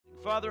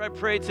Father, I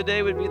pray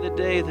today would be the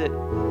day that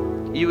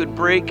you would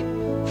break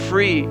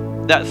free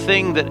that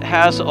thing that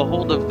has a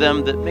hold of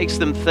them that makes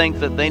them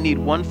think that they need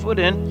one foot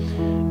in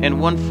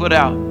and one foot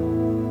out.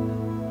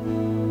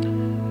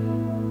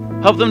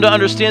 Help them to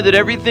understand that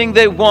everything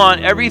they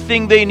want,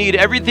 everything they need,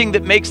 everything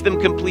that makes them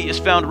complete is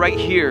found right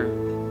here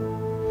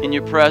in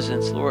your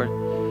presence, Lord.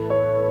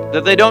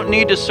 That they don't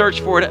need to search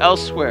for it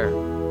elsewhere.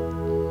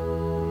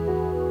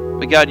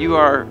 But God, you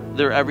are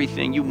their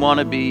everything. You want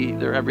to be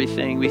their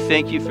everything. We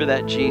thank you for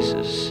that,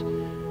 Jesus.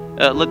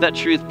 Let that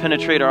truth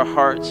penetrate our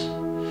hearts.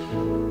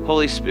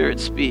 Holy Spirit,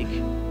 speak.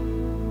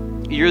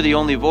 You're the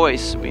only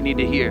voice we need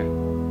to hear.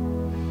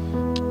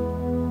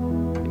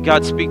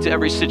 God, speak to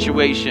every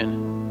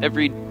situation,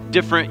 every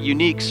different,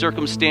 unique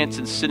circumstance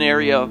and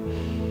scenario.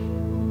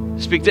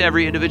 Speak to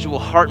every individual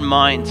heart and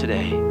mind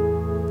today.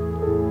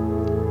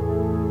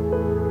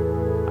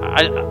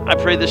 I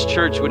pray this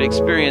church would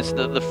experience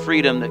the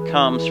freedom that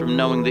comes from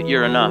knowing that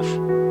you're enough.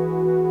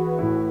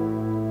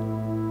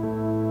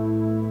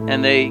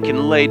 And they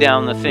can lay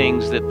down the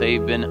things that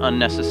they've been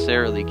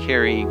unnecessarily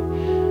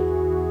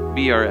carrying.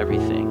 Be our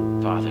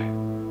everything, Father.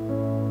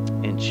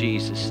 In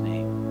Jesus'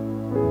 name,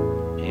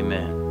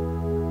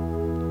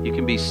 amen. You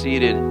can be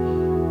seated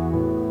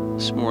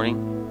this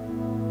morning.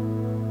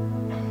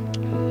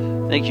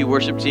 Thank you,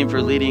 worship team,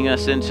 for leading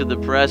us into the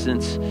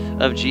presence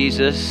of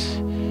Jesus.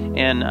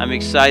 And I'm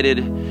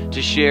excited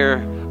to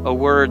share a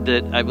word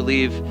that I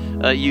believe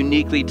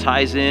uniquely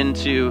ties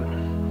into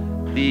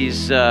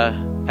these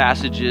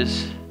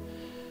passages.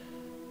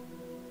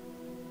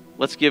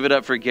 Let's give it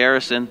up for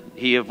Garrison.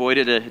 He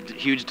avoided a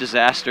huge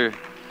disaster.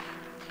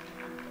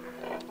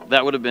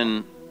 That would have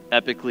been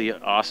epically,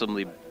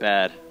 awesomely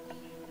bad.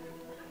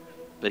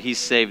 But he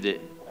saved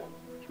it.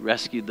 He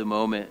rescued the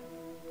moment.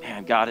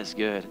 Man, God is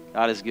good.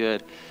 God is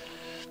good.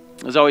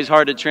 It's always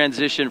hard to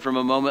transition from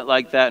a moment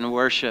like that in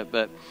worship,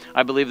 but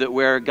I believe that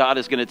where God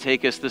is going to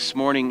take us this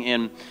morning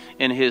in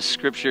His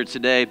Scripture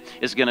today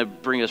is going to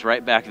bring us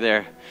right back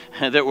there.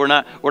 That we're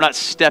not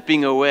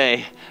stepping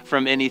away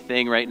from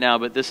anything right now,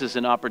 but this is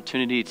an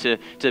opportunity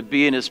to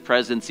be in His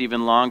presence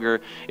even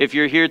longer. If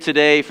you're here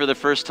today for the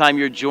first time,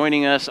 you're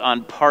joining us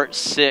on part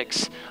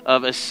 6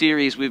 of a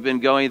series we've been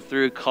going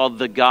through called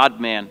The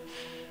God-Man.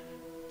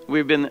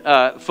 We've been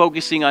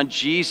focusing on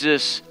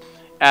Jesus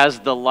as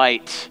the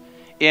light,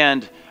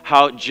 and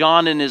how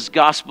John in his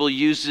gospel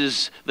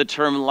uses the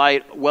term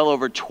light well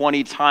over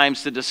 20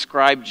 times to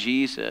describe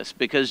Jesus,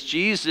 because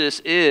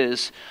Jesus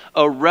is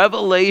a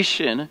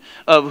revelation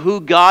of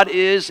who God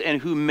is and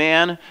who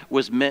man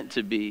was meant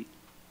to be.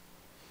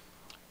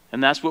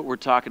 And that's what we're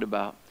talking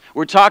about.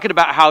 We're talking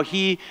about how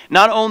he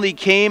not only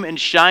came and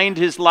shined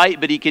his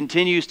light, but he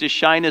continues to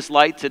shine his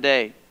light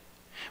today.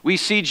 We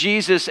see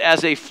Jesus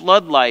as a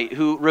floodlight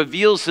who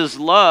reveals his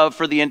love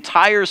for the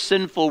entire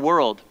sinful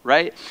world,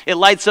 right? It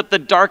lights up the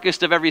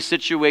darkest of every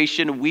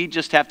situation. We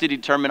just have to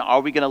determine, are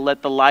we going to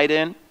let the light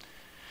in?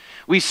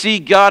 We see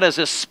God as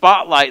a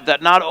spotlight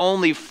that not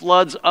only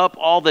floods up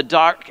all the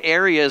dark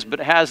areas,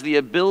 but has the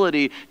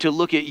ability to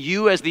look at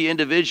you as the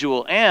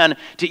individual and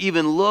to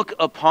even look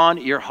upon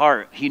your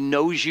heart. He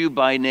knows you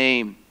by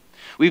name.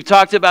 We've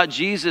talked about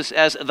Jesus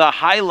as the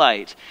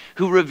highlight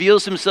who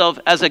reveals himself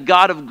as a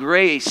God of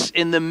grace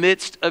in the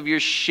midst of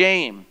your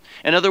shame.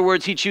 In other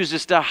words, he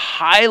chooses to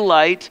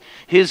highlight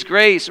his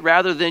grace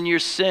rather than your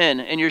sin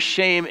and your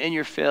shame and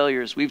your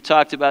failures. We've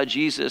talked about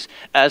Jesus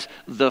as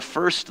the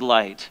first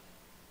light,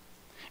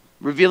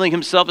 revealing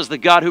himself as the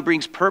God who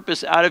brings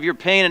purpose out of your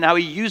pain, and how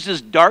he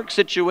uses dark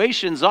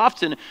situations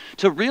often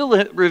to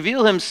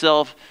reveal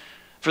himself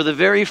for the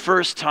very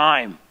first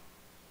time.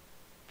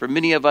 For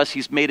many of us,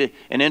 he's made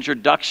an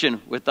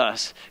introduction with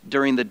us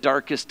during the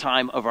darkest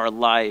time of our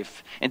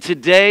life. And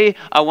today,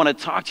 I want to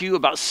talk to you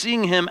about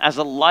seeing him as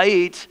a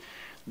light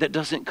that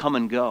doesn't come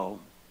and go,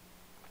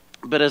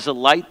 but as a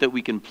light that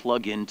we can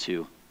plug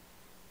into.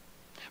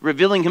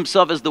 Revealing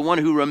himself as the one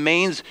who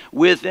remains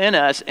within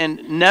us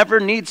and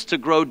never needs to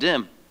grow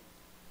dim.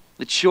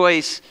 The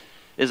choice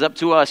is up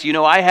to us. You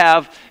know, I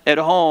have at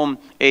home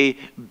a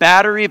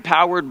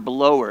battery-powered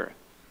blower.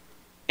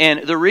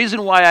 And the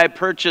reason why I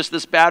purchased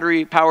this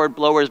battery-powered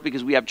blower is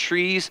because we have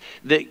trees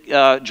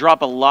that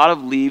drop a lot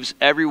of leaves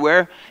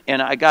everywhere.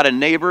 And I got a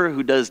neighbor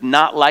who does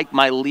not like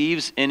my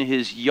leaves in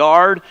his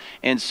yard.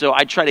 And so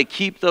I try to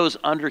keep those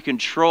under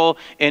control.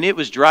 And it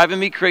was driving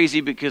me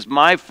crazy because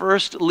my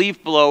first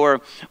leaf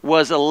blower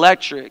was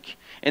electric.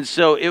 And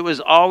so it was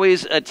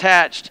always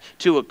attached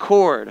to a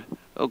cord,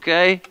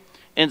 okay?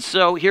 And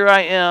so here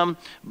I am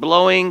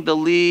blowing the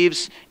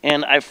leaves,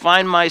 and I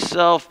find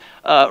myself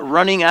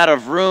running out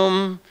of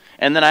room,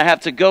 and then I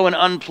have to go and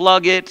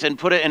unplug it and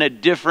put it in a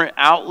different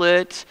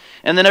outlet.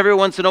 And then every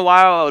once in a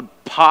while I would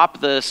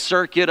pop the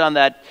circuit on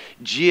that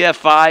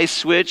GFI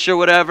switch or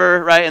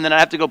whatever, right? And then I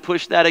have to go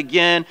push that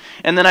again.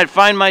 And then I'd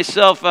find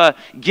myself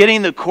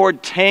getting the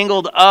cord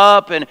tangled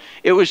up, and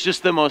it was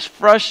just the most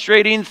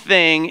frustrating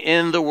thing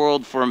in the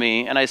world for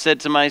me. And I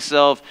said to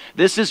myself,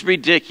 this is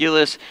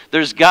ridiculous.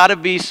 There's got to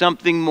be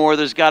something more.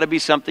 There's got to be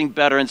something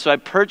better. And so I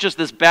purchased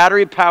this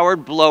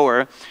battery-powered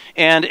blower,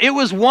 and it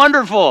was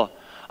wonderful.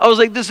 I was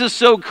like, this is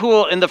so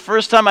cool. And the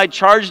first time I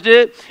charged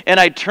it and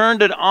I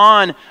turned it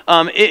on,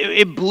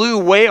 it blew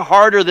way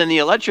harder than the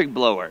electric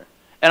blower.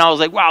 And I was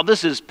like, wow,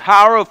 this is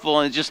powerful.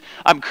 And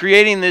I'm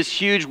creating this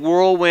huge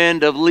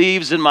whirlwind of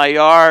leaves in my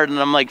yard. And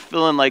I'm like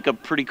feeling like a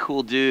pretty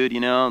cool dude, you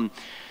know. And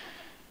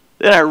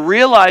then I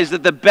realized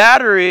that the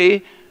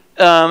battery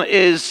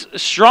is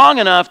strong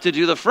enough to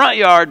do the front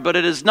yard, but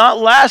it does not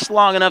last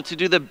long enough to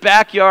do the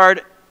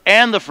backyard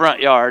and the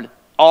front yard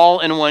all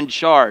in one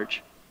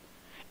charge.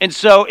 And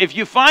so if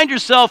you find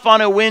yourself on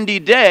a windy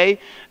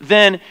day,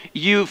 then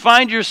you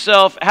find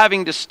yourself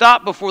having to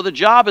stop before the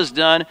job is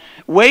done,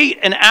 wait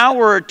an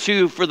hour or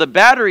two for the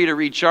battery to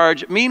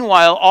recharge.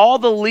 Meanwhile, all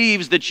the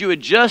leaves that you had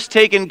just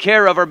taken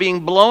care of are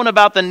being blown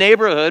about the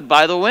neighborhood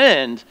by the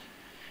wind.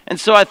 And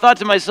so I thought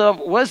to myself,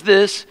 was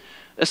this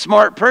a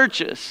smart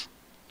purchase?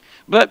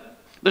 But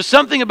there's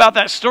something about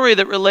that story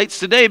that relates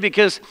today,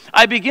 because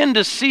I begin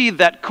to see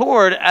that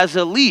cord as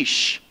a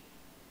leash,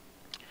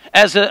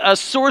 as a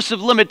source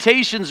of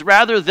limitations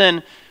rather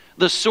than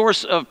the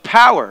source of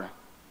power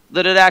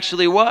that it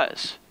actually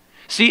was.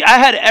 See, I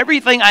had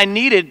everything I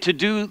needed to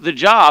do the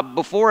job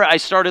before I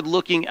started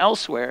looking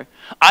elsewhere.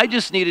 I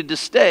just needed to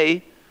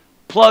stay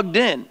plugged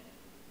in.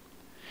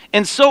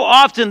 And so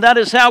often that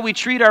is how we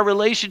treat our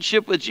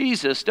relationship with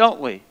Jesus,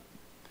 don't we?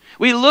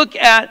 We look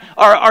at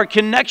our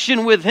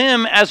connection with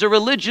him as a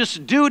religious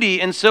duty,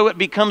 and so it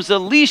becomes a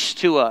leash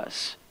to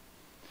us.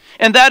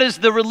 And that is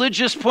the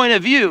religious point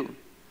of view.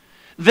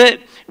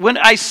 That when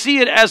I see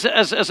it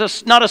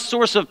as not a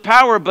source of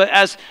power, but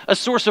as a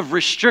source of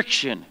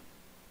restriction,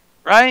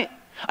 right?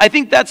 I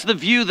think that's the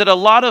view that a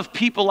lot of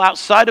people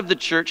outside of the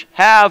church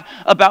have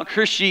about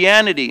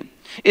Christianity,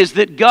 is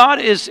that God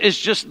is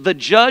just the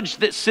judge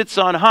that sits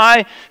on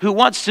high, who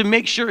wants to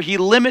make sure he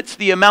limits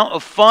the amount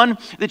of fun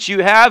that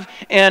you have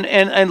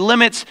and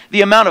limits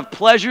the amount of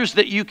pleasures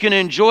that you can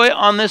enjoy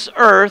on this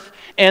earth,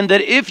 and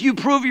that if you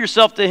prove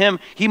yourself to him,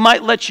 he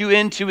might let you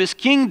into his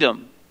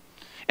kingdom.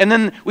 And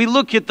then we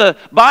look at the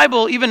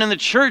Bible, even in the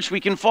church,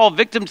 we can fall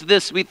victim to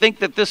this. We think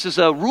that this is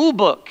a rule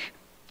book,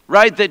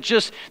 right? That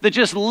just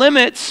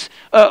limits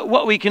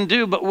what we can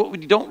do. But what we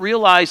don't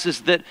realize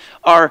is that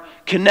our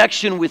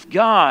connection with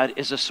God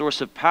is a source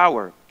of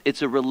power.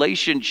 It's a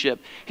relationship.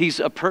 He's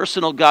a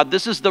personal God.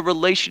 This is the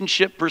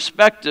relationship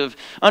perspective,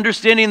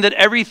 understanding that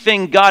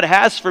everything God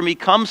has for me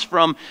comes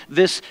from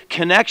this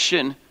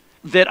connection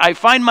that I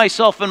find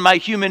myself in my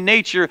human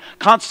nature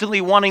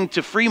constantly wanting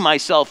to free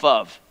myself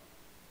of.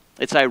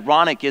 It's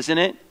ironic, isn't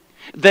it?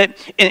 That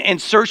in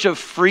search of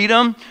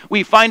freedom,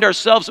 we find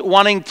ourselves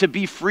wanting to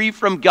be free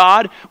from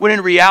God, when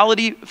in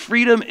reality,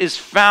 freedom is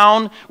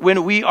found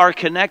when we are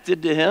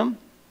connected to him.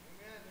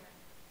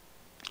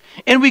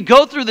 And we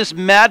go through this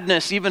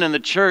madness even in the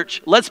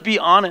church. Let's be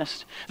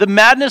honest. The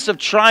madness of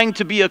trying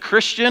to be a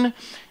Christian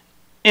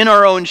in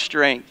our own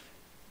strength.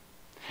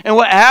 And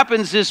what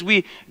happens is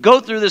we go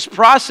through this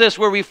process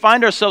where we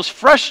find ourselves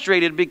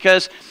frustrated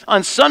because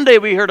on Sunday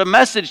we heard a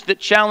message that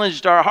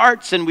challenged our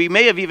hearts, and we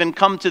may have even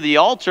come to the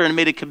altar and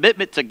made a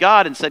commitment to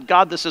God and said,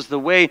 God, this is the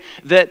way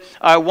that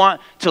I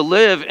want to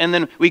live. And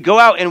then we go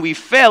out and we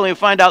fail and we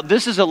find out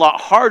this is a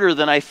lot harder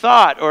than I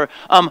thought. Or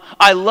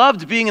I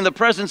loved being in the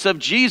presence of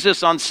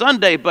Jesus on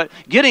Sunday, but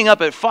getting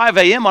up at 5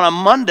 a.m. on a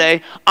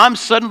Monday, I'm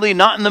suddenly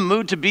not in the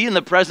mood to be in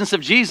the presence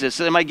of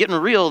Jesus. Am I getting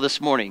real this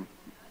morning?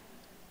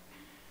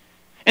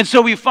 And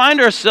so we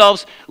find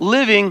ourselves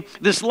living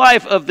this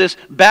life of this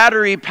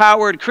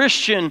battery-powered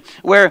Christian,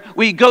 where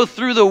we go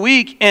through the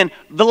week and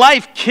the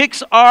life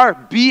kicks our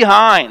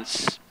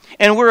behinds.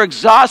 And we're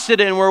exhausted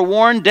and we're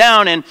worn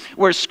down and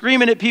we're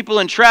screaming at people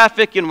in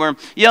traffic and we're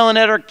yelling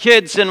at our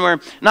kids and we're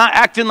not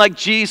acting like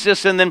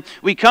Jesus. And then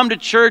we come to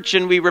church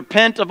and we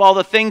repent of all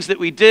the things that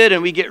we did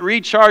and we get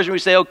recharged and we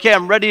say, okay,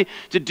 I'm ready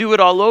to do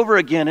it all over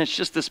again. It's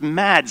just this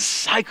mad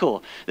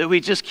cycle that we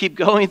just keep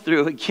going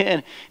through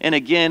again and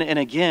again and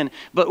again.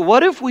 But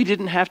what if we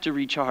didn't have to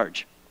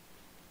recharge?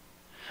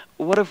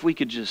 What if we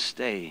could just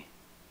stay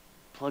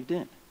plugged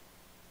in?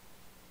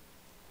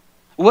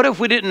 What if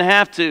we didn't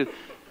have to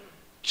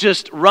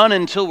just run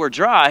until we're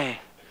dry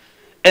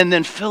and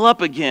then fill up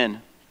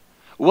again?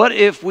 What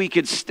if we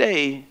could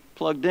stay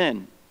plugged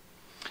in?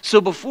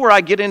 So before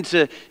I get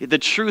into the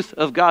truth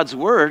of God's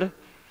word,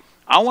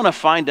 I want to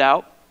find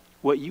out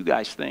what you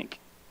guys think.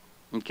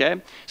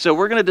 Okay? So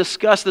we're going to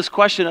discuss this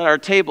question at our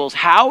tables.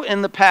 How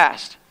in the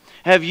past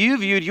have you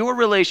viewed your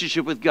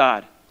relationship with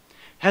God?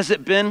 Has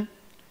it been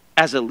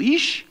as a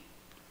leash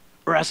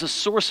or as a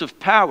source of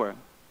power?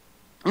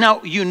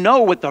 Now, you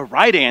know what the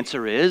right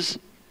answer is,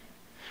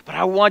 but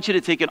I want you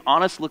to take an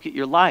honest look at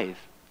your life.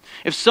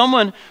 If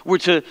someone were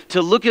to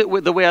look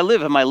at the way I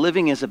live, am I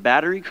living as a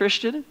battery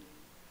Christian?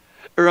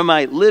 Or am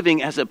I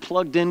living as a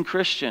plugged-in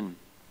Christian?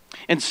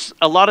 And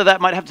a lot of that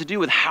might have to do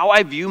with how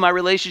I view my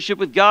relationship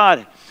with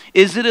God.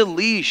 Is it a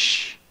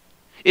leash?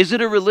 Is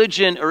it a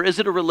religion? Or is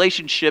it a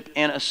relationship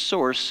and a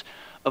source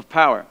of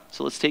power?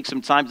 So let's take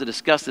some time to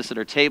discuss this at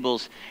our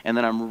tables, and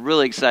then I'm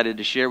really excited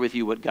to share with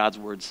you what God's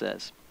word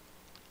says.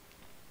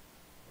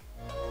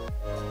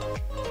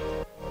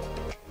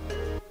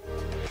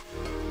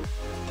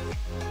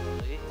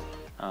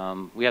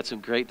 We had some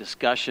great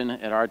discussion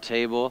at our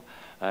table.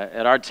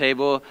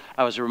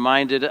 I was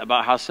reminded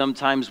about how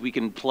sometimes we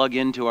can plug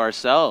into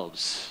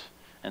ourselves,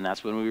 and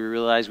that's when we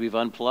realize we've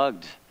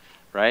unplugged,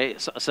 right?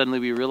 So suddenly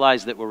we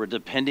realize that we're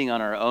depending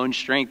on our own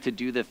strength to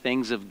do the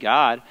things of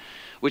God,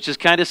 which is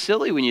kind of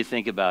silly when you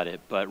think about it.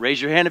 But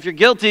raise your hand if you're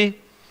guilty.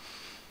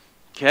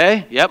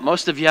 Okay? Yep,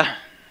 most of you.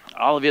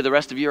 All of you, the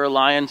rest of you are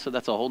lying, so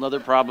that's a whole nother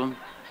problem.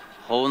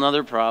 Whole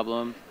nother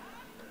problem.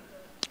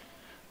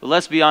 But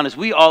let's be honest,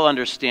 we all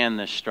understand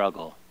this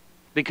struggle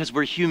because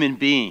we're human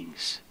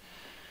beings.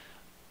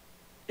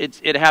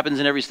 It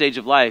happens in every stage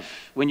of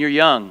life. When you're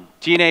young,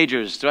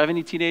 teenagers. Do I have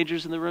any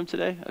teenagers in the room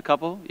today? A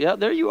couple? Yeah,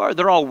 there you are.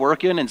 They're all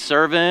working and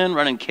serving,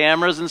 running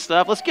cameras and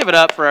stuff. Let's give it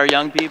up for our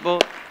young people.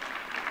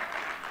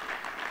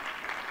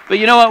 But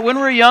you know what? When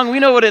we're young, we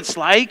know what it's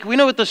like. We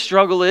know what the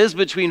struggle is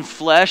between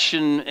flesh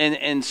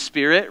and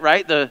spirit,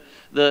 right?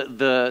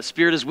 The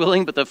spirit is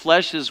willing, but the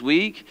flesh is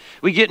weak.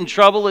 We get in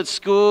trouble at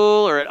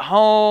school or at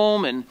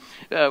home, and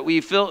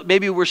we feel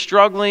maybe we're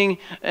struggling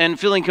and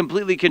feeling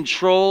completely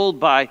controlled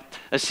by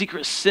a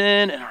secret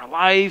sin in our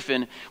life.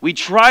 And we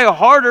try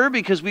harder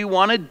because we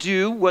want to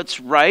do what's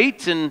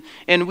right. And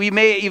we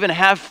may even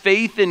have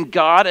faith in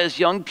God as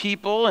young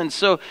people. And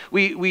so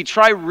we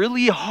try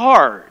really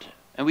hard.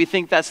 And we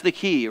think that's the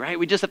key, right?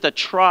 We just have to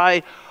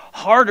try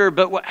harder.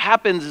 But what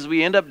happens is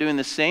we end up doing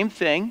the same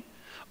thing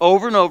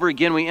over and over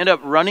again. We end up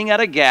running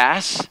out of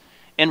gas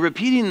and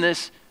repeating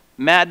this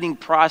maddening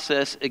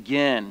process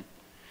again.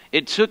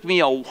 It took me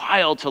a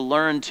while to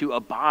learn to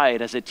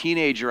abide. As a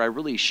teenager, I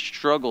really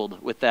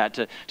struggled with that,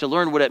 to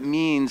learn what it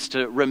means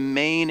to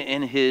remain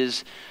in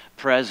His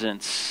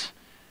presence.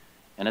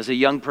 And as a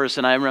young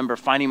person, I remember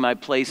finding my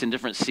place in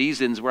different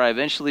seasons where I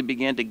eventually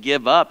began to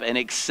give up and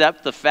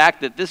accept the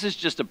fact that this is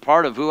just a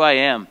part of who I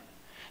am.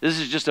 This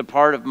is just a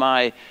part of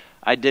my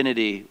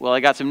identity. Well, I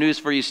got some news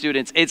for you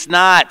students. It's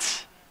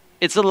not.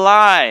 It's a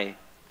lie.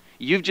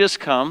 You've just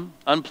come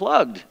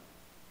unplugged.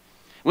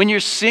 When you're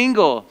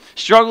single,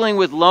 struggling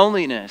with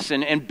loneliness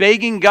and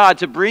begging God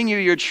to bring you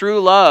your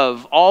true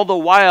love, all the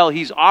while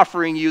He's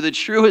offering you the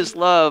truest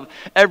love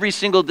every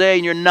single day,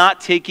 and you're not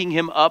taking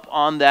Him up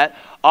on that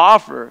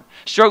offer.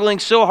 Struggling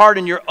so hard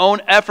in your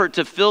own effort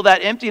to fill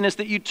that emptiness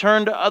that you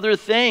turn to other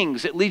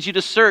things. It leads you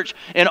to search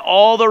in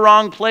all the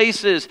wrong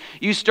places.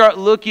 You start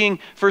looking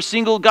for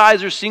single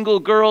guys or single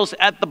girls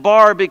at the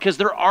bar because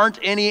there aren't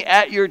any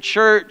at your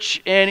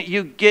church, and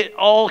you get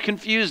all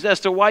confused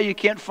as to why you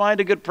can't find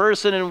a good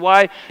person and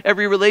why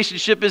every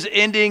relationship is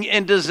ending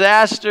in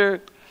disaster.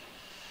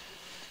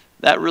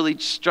 That really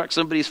struck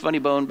somebody's funny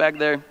bone back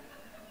there.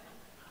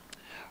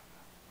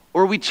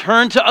 Or we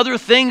turn to other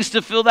things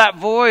to fill that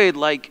void,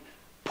 like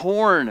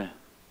porn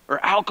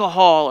or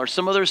alcohol or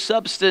some other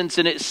substance,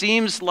 and it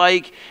seems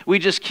like we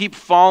just keep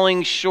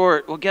falling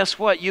short. Well, guess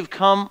what? You've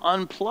come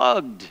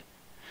unplugged.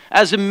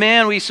 As a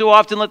man, we so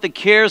often let the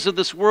cares of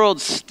this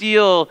world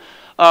steal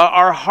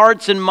our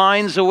hearts and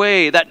minds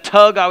away. That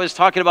tug I was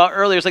talking about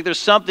earlier, it's like there's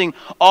something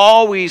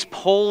always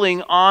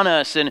pulling on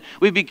us, and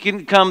we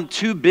become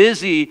too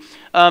busy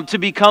to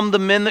become the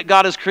men that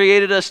God has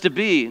created us to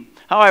be.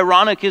 How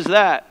ironic is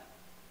that?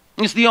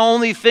 It's the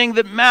only thing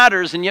that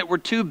matters, and yet we're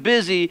too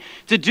busy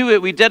to do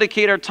it. We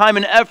dedicate our time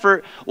and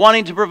effort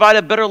wanting to provide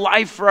a better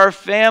life for our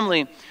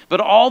family. But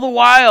all the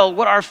while,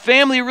 what our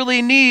family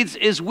really needs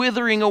is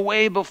withering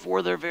away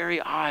before their very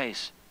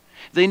eyes.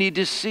 They need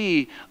to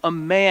see a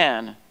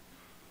man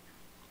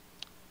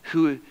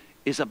who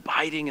is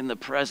abiding in the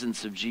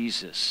presence of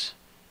Jesus.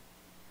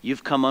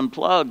 You've come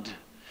unplugged.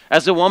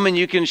 As a woman,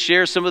 you can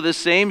share some of the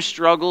same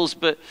struggles,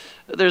 but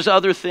there's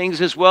other things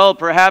as well.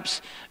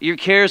 Perhaps your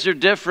cares are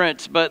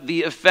different, but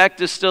the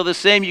effect is still the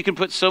same. You can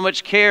put so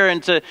much care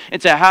into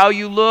how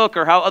you look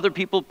or how other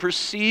people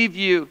perceive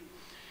you.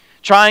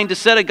 Trying to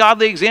set a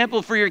godly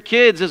example for your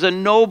kids is a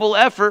noble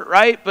effort,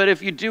 right? But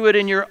if you do it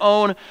in your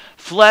own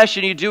flesh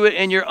and you do it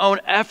in your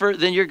own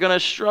effort, then you're going to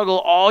struggle.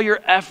 All your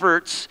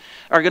efforts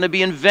are going to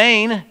be in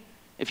vain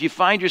if you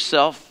find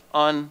yourself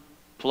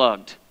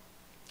unplugged.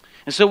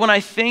 And so when I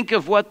think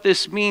of what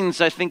this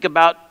means, I think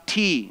about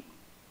tea.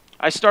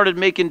 I started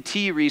making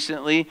tea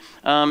recently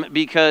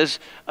because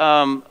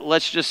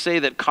let's just say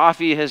that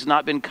coffee has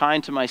not been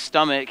kind to my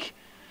stomach.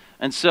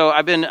 And so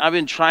I've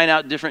been trying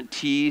out different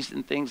teas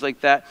and things like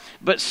that.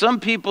 But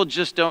some people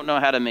just don't know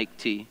how to make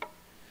tea.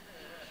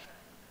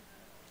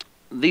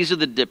 These are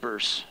the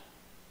dippers.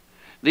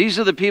 These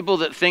are the people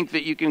that think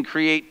that you can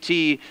create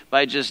tea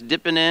by just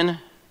dipping in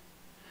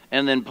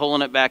and then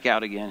pulling it back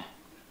out again.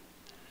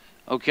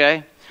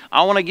 Okay?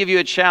 I want to give you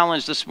a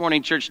challenge this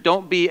morning, church.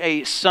 Don't be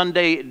a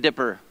Sunday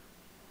dipper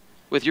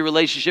with your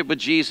relationship with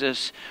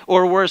Jesus.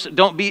 Or worse,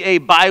 don't be a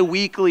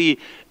bi-weekly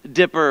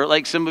dipper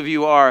like some of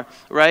you are,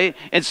 right?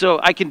 And so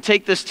I can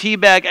take this tea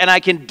bag and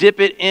I can dip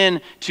it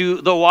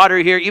into the water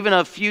here even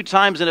a few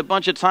times and a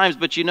bunch of times.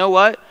 But you know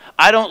what?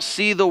 I don't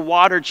see the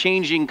water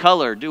changing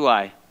color, do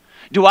I?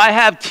 Do I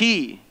have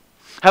tea?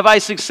 Have I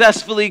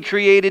successfully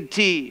created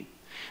tea?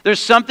 There's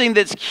something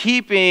that's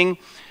keeping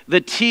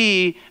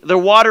the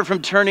water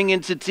from turning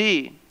into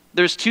tea.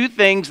 There's two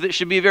things that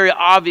should be very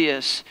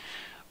obvious.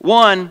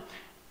 One,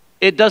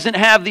 it doesn't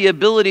have the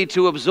ability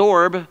to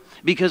absorb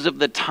because of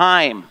the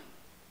time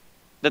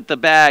that the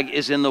bag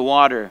is in the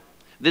water.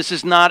 This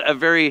is not a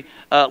very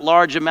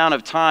large amount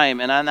of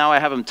time, and now I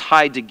have them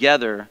tied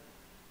together,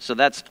 so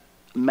that's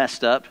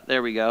messed up.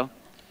 There we go.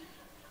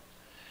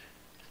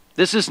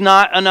 This is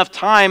not enough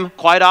time,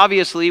 quite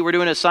obviously. We're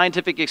doing a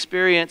scientific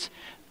experience.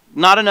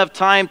 Not enough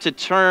time to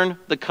turn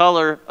the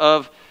color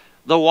of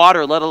the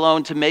water, let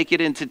alone to make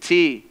it into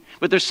tea.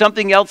 But there's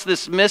something else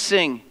that's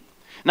missing.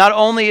 Not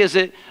only is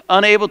it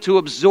unable to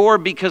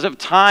absorb because of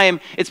time,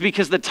 it's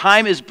because the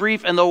time is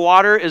brief and the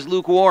water is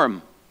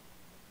lukewarm.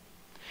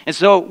 And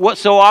so what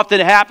so often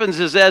happens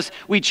is as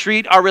we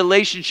treat our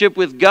relationship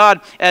with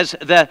God as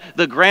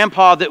the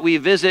grandpa that we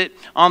visit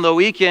on the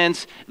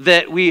weekends,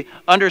 that we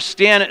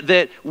understand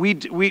that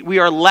we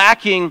are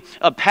lacking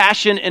a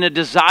passion and a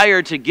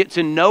desire to get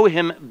to know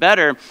him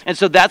better. And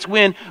so that's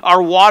when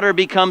our water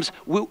becomes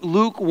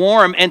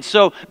lukewarm. And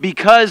so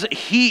because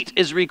heat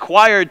is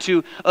required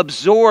to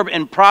absorb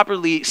and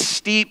properly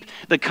steep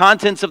the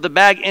contents of the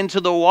bag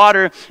into the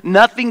water,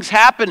 nothing's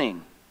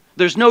happening.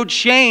 There's no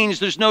change,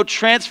 there's no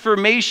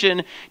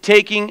transformation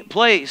taking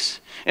place.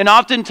 And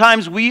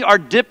oftentimes we are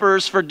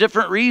dippers for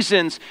different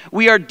reasons.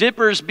 We are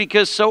dippers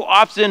because so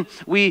often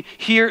we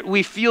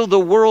feel the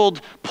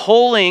world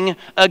pulling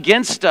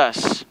against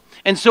us.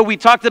 And so we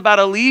talked about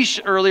a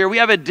leash earlier. We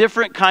have a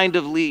different kind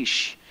of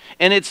leash.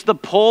 And it's the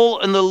pull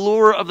and the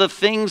lure of the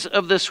things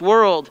of this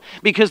world.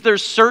 Because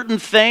there's certain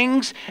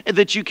things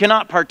that you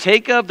cannot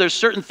partake of. There's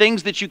certain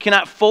things that you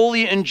cannot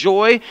fully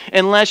enjoy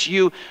unless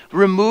you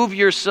remove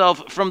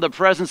yourself from the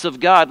presence of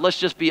God. Let's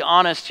just be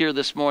honest here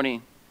this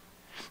morning.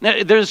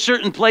 Now, there's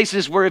certain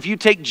places where if you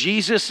take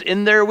Jesus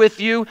in there with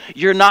you,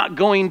 you're not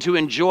going to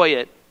enjoy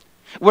it.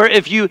 Where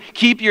if you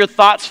keep your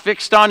thoughts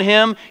fixed on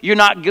him, you're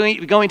not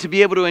going to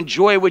be able to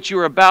enjoy what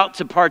you're about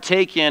to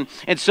partake in.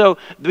 And so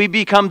we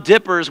become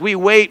dippers. We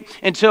wait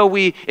until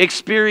we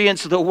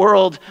experience the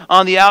world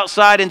on the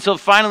outside, until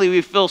finally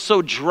we feel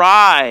so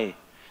dry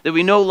that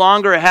we no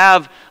longer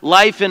have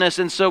life in us.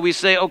 And so we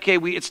say, okay,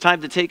 it's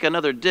time to take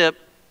another dip.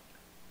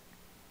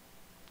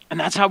 And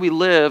that's how we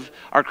live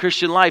our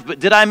Christian life. But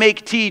did I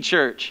make tea,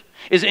 church?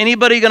 Is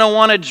anybody going to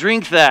want to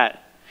drink that?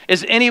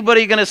 Is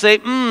anybody going to say,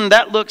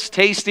 that looks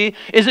tasty?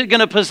 Is it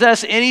going to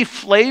possess any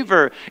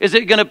flavor? Is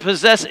it going to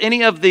possess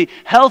any of the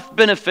health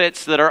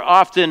benefits that are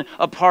often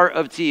a part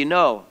of tea?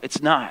 No,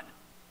 it's not.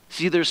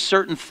 See, there's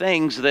certain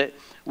things that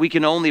we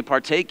can only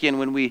partake in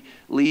when we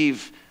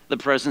leave the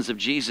presence of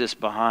Jesus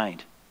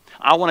behind.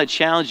 I want to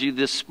challenge you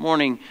this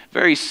morning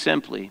very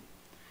simply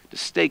to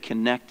stay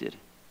connected.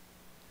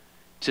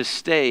 To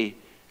stay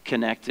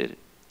connected.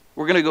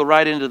 We're going to go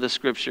right into the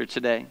scripture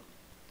today.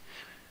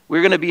 We're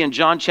going to be in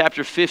John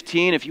chapter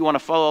 15. If you want to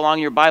follow along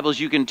your Bibles,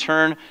 you can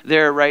turn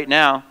there right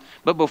now.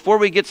 But before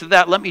we get to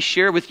that, let me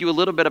share with you a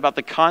little bit about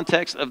the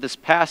context of this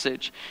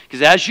passage.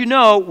 Because as you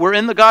know, we're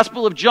in the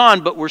Gospel of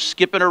John, but we're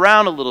skipping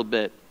around a little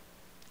bit.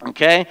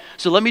 Okay?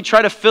 So let me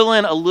try to fill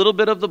in a little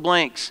bit of the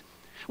blanks.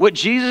 What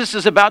Jesus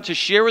is about to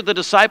share with the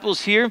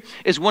disciples here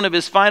is one of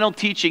his final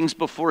teachings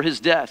before his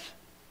death.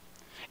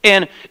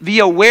 And the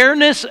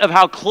awareness of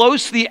how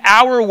close the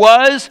hour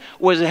was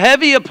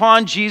heavy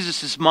upon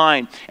Jesus'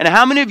 mind. And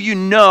how many of you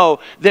know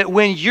that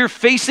when you're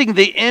facing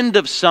the end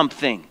of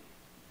something,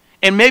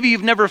 and maybe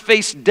you've never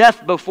faced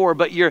death before,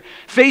 but you're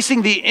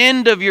facing the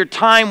end of your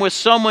time with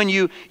someone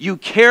you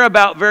care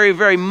about very,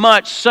 very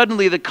much,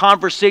 suddenly the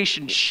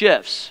conversation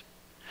shifts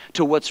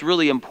to what's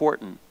really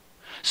important.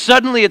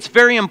 Suddenly it's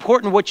very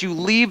important what you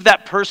leave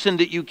that person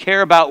that you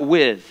care about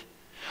with.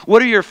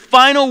 What are your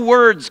final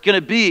words going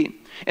to be?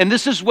 And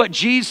this is what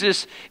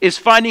Jesus is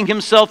finding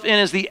himself in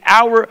as the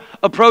hour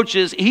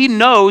approaches. He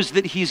knows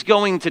that he's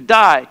going to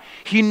die.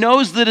 He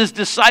knows that his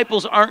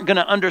disciples aren't going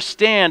to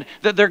understand,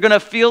 that they're going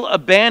to feel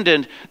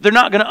abandoned. They're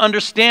not going to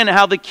understand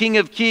how the King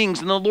of Kings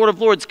and the Lord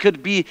of Lords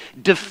could be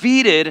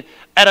defeated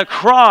at a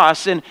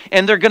cross, and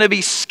they're going to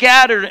be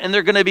scattered and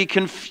they're going to be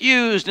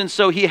confused. And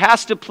so he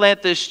has to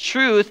plant this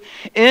truth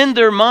in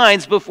their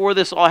minds before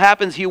this all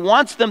happens. He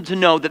wants them to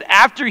know that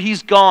after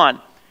he's gone,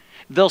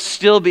 they'll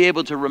still be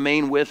able to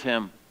remain with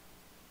him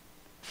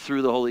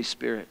through the Holy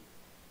Spirit.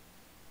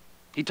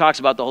 He talks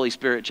about the Holy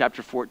Spirit,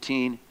 chapter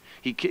 14.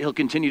 He'll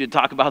continue to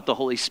talk about the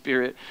Holy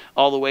Spirit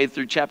all the way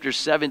through chapter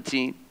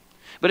 17.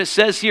 But it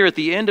says here at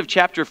the end of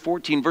chapter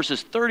 14,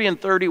 verses 30 and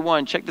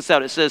 31, check this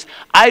out. It says,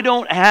 I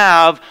don't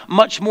have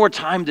much more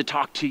time to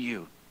talk to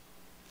you.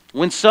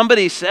 When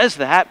somebody says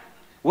that,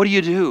 what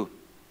do?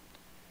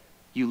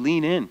 You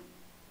lean in.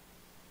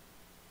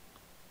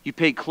 You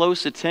pay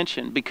close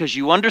attention because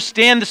you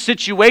understand the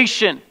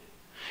situation.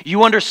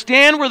 You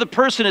understand where the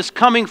person is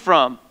coming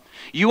from.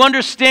 You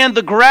understand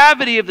the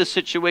gravity of the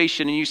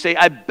situation, and you say,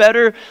 I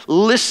better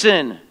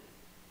listen.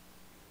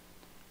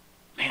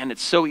 Man,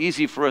 it's so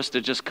easy for us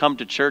to just come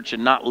to church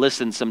and not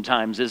listen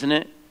sometimes, isn't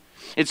it?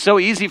 It's so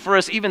easy for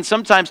us even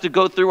sometimes to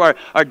go through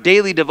our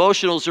daily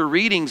devotionals or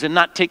readings and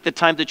not take the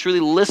time to truly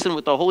listen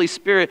what the Holy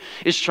Spirit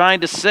is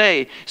trying to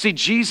say. See,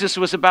 Jesus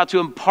was about to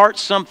impart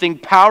something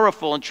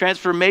powerful and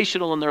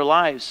transformational in their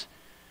lives.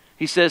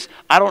 He says,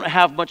 I don't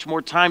have much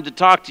more time to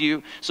talk to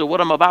you, so what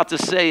I'm about to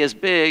say is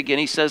big. And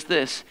he says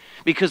this,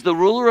 because the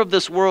ruler of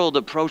this world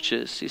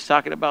approaches. He's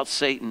talking about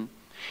Satan.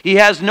 He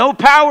has no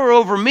power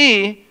over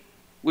me,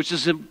 which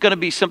is going to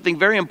be something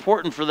very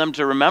important for them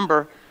to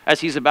remember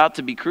as he's about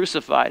to be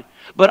crucified.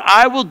 But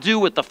I will do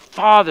what the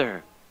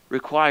Father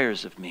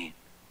requires of me,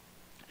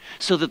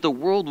 so that the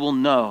world will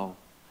know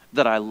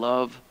that I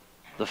love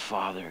the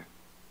Father.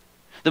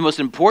 The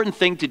most important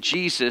thing to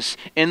Jesus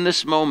in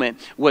this moment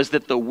was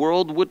that the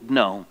world would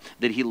know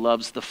that he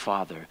loves the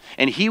Father.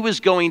 And he was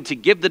going to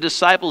give the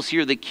disciples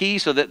here the key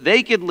so that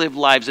they could live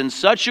lives in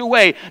such a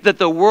way that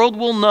the world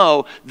will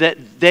know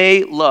that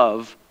they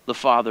love the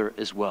Father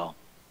as well.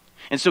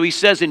 And so he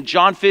says in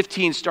John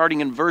 15,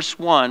 starting in verse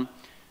 1,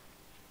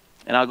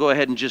 and I'll go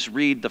ahead and just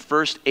read the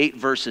first 8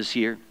 verses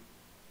here.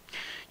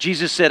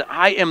 Jesus said,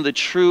 I am the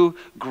true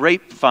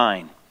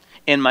grapevine,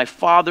 and my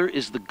Father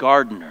is the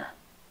gardener.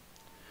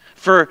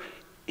 For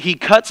he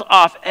cuts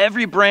off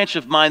every branch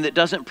of mine that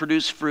doesn't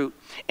produce fruit,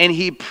 and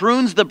he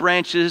prunes the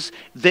branches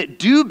that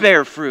do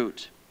bear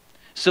fruit,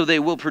 so they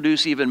will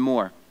produce even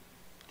more.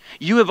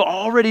 You have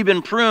already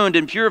been pruned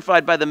and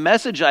purified by the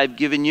message I've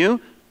given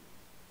you.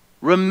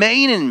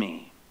 Remain in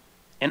me,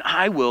 and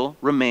I will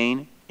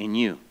remain in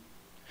you.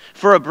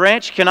 For a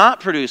branch cannot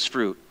produce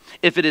fruit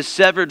if it is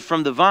severed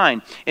from the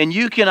vine, and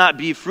you cannot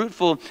be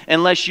fruitful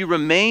unless you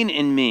remain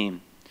in me.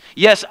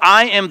 Yes,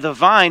 I am the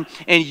vine,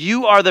 and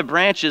you are the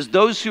branches.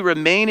 Those who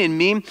remain in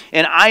me,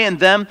 and I in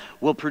them,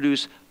 will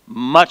produce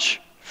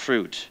much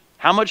fruit.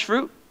 How much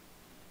fruit?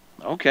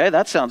 Okay,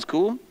 that sounds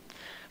cool.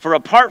 For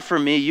apart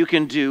from me, you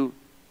can do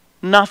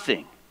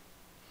nothing.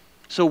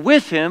 So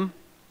with him,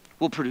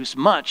 will produce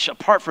much.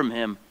 Apart from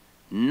him,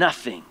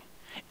 nothing.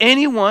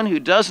 Anyone who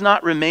does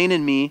not remain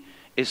in me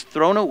is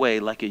thrown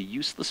away like a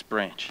useless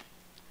branch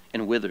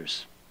and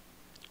withers.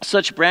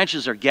 Such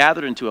branches are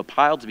gathered into a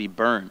pile to be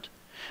burned.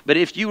 But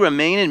if you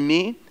remain in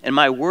me and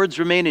my words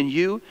remain in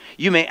you,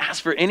 you may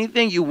ask for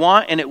anything you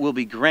want and it will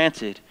be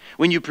granted.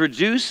 When you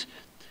produce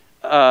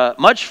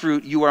much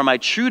fruit, you are my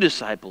true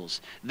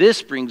disciples.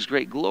 This brings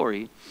great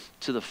glory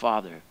to the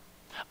Father.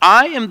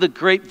 I am the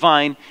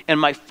grapevine and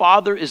my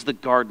Father is the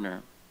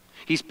gardener.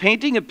 He's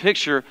painting a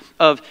picture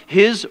of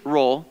his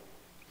role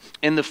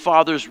and the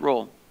Father's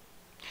role.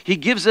 He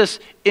gives us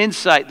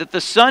insight that the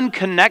Son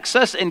connects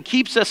us and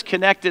keeps us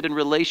connected in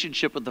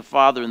relationship with the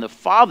Father, and the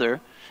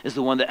Father is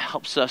the one that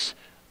helps us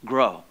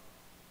grow.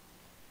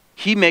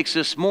 He makes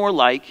us more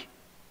like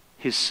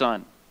his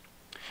Son.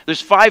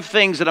 There's 5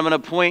 things that I'm going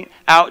to point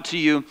out to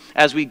you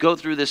as we go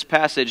through this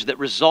passage that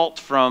result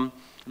from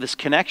this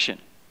connection.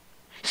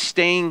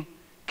 Staying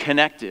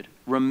connected,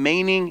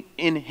 remaining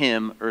in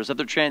him, or as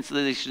other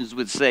translations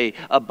would say,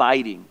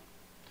 abiding.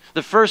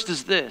 The first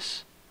is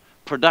this,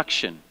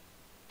 production.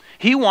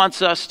 He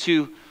wants us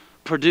to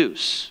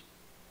produce.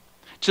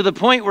 To the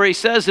point where he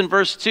says in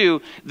verse 2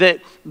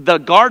 that the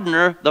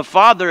gardener, the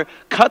Father,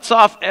 cuts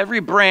off every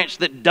branch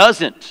that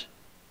doesn't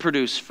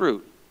produce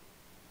fruit.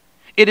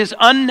 It is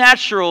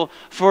unnatural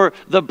for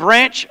the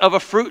branch of a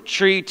fruit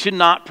tree to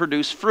not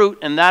produce fruit,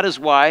 and that is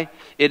why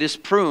it is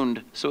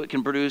pruned so it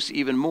can produce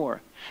even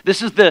more.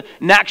 This is the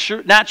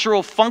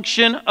natural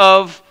function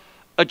of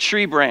a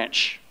tree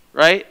branch,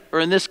 right? Or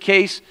in this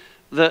case,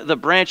 the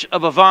branch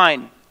of a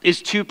vine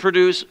is to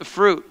produce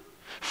fruit.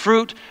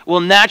 Fruit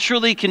will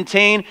naturally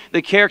contain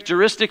the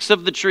characteristics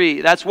of the tree.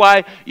 That's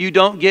why you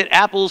don't get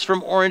apples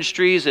from orange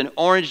trees and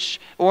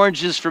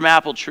oranges from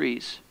apple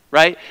trees,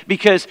 right?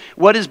 Because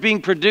what is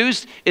being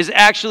produced is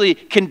actually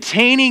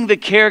containing the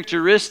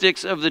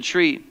characteristics of the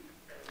tree.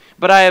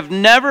 But I have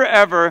never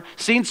ever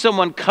seen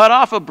someone cut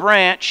off a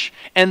branch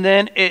and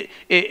then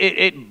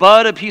it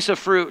bud a piece of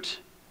fruit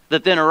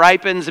that then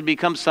ripens and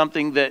becomes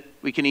something that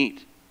we can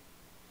eat.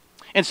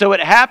 And so it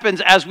happens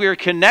as we are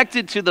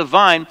connected to the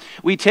vine,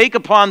 we take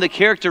upon the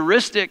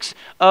characteristics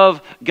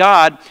of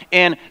God,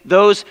 and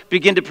those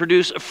begin to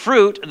produce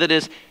fruit that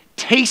is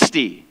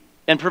tasty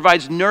and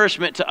provides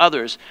nourishment to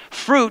others.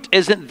 Fruit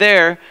isn't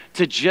there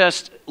to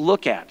just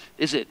look at,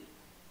 is it?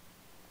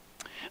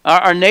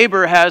 Our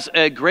neighbor has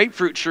a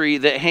grapefruit tree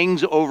that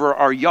hangs over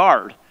our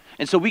yard,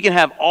 and so we can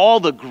have all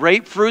the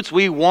grapefruits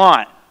we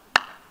want.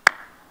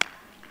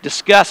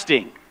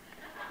 Disgusting.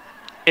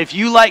 If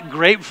you like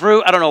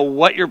grapefruit, I don't know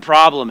what your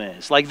problem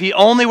is. Like, the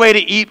only way to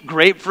eat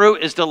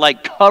grapefruit is to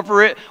like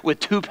cover it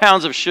with 2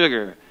 pounds of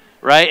sugar,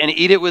 right? And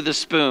eat it with a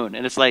spoon.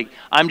 And it's like,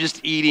 I'm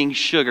just eating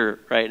sugar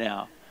right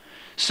now.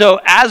 So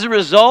as a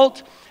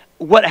result,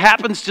 what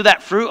happens to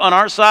that fruit on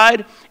our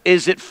side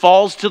is it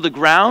falls to the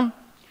ground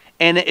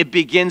and it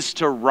begins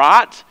to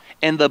rot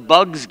and the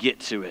bugs get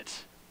to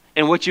it.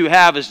 And what you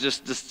have is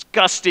just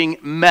disgusting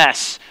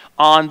mess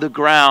on the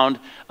ground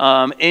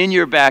in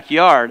your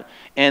backyard.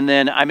 And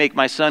then I make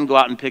my son go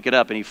out and pick it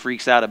up, and he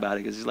freaks out about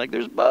it because he's like,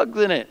 there's bugs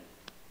in it.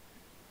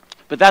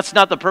 But that's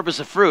not the purpose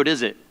of fruit,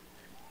 is it?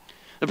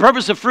 The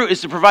purpose of fruit is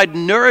to provide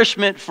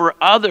nourishment for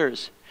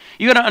others.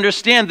 You got to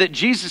understand that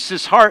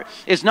Jesus' heart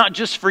is not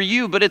just for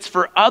you, but it's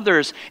for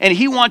others. And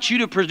he wants you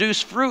to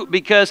produce fruit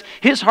because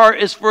his heart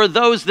is for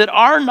those that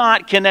are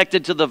not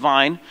connected to the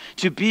vine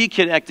to be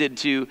connected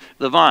to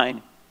the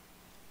vine.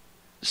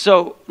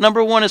 So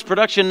number one is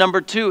production.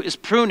 Number two is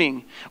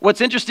pruning. What's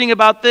interesting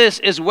about this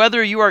is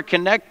whether you are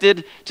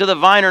connected to the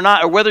vine or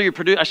not, or whether you're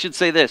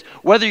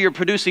whether you're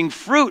producing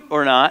fruit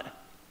or not,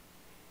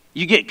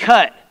 you get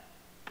cut.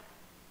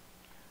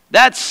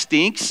 That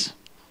stinks.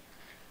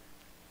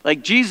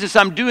 Like, Jesus,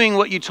 I'm doing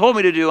what you told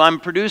me to do. I'm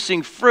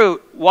producing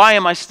fruit. Why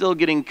am I still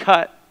getting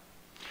cut?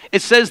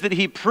 It says that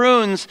he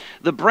prunes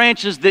the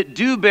branches that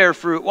do bear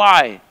fruit.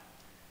 Why?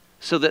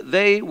 So that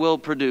they will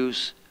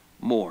produce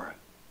more.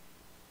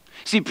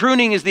 See,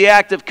 pruning is the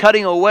act of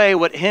cutting away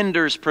what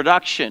hinders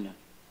production.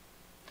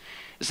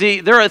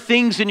 See, there are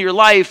things in your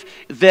life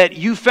that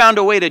you found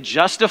a way to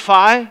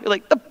justify. You're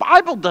like, the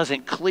Bible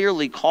doesn't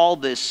clearly call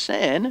this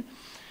sin,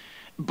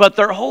 but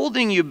they're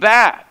holding you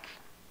back.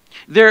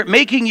 They're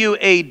making you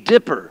a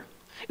dipper.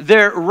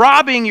 They're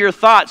robbing your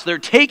thoughts. They're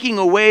taking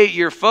away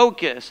your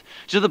focus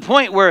to the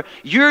point where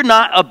you're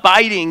not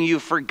abiding.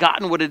 You've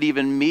forgotten what it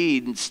even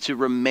means to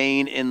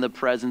remain in the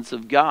presence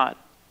of God.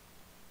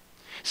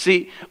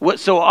 See, what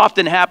so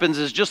often happens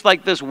is just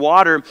like this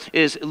water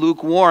is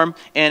lukewarm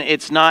and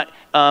it's not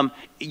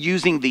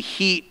using the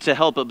heat to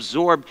help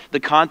absorb the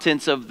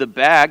contents of the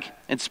bag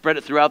and spread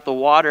it throughout the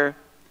water.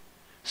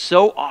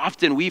 So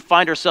often we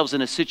find ourselves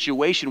in a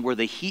situation where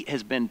the heat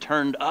has been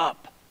turned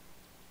up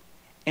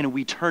and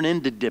we turn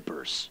into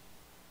dippers.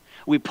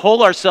 We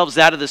pull ourselves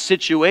out of the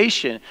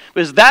situation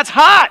because that's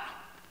hot.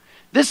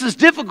 This is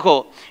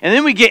difficult. And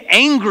then we get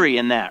angry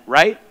in that,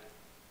 right?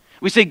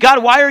 We say,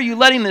 God, why are you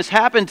letting this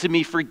happen to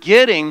me?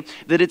 Forgetting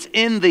that it's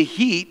in the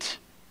heat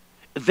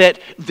that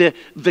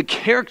the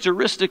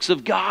characteristics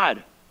of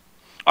God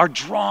are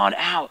drawn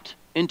out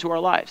into our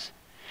lives.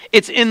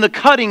 It's in the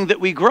cutting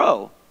that we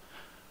grow.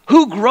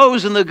 Who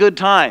grows in the good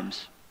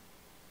times?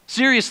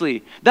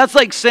 Seriously, that's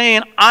like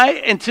saying,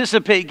 I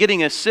anticipate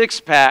getting a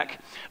six-pack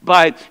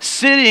by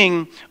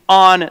sitting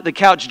on the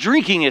couch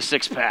drinking a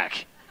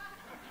six-pack.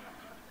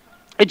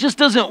 It just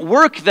doesn't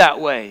work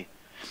that way.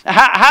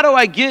 How do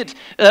I get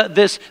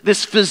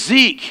this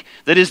physique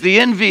that is the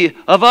envy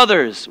of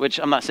others? Which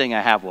I'm not saying I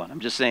have one.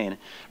 I'm just saying,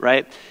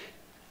 right?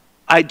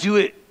 I do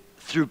it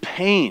through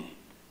pain,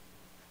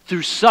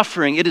 through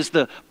suffering. It is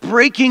the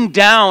breaking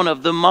down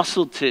of the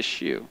muscle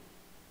tissue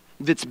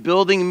that's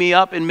building me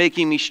up and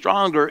making me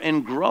stronger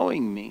and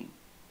growing me.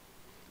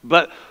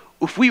 But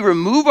if we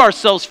remove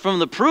ourselves from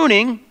the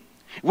pruning,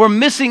 we're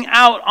missing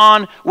out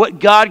on what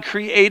God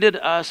created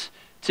us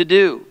to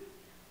do.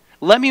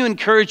 Let me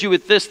encourage you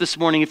with this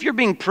morning. If you're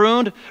being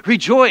pruned,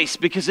 rejoice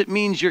because it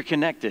means you're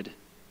connected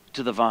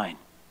to the vine.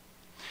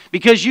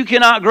 Because you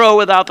cannot grow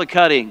without the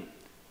cutting.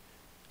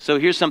 So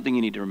here's something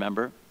you need to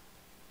remember.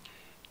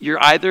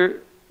 You're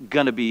either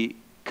going to be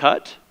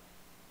cut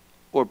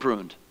or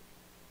pruned.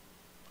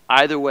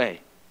 Either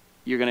way,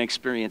 you're going to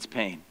experience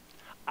pain.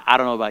 I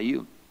don't know about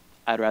you.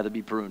 I'd rather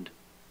be pruned.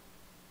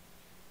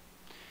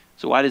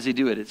 So why does he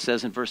do it? It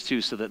says in verse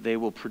 2, so that they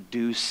will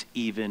produce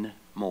even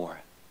more.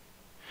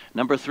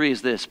 Number 3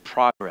 is this,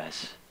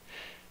 progress.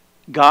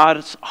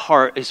 God's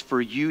heart is for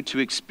you to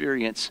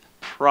experience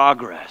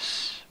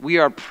progress. We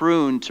are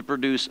pruned to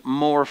produce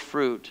more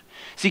fruit.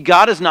 See,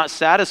 God is not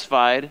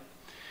satisfied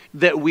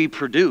that we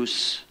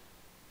produce.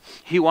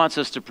 He wants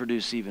us to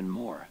produce even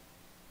more.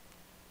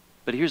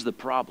 But here's the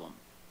problem.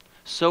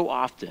 So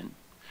often,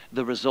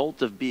 the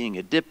result of being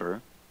a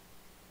dipper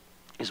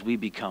is we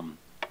become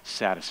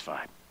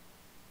satisfied.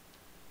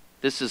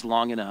 This is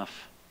long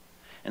enough.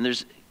 And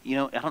there's, I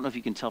don't know if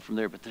you can tell from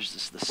there, but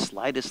there's the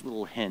slightest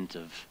little hint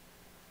of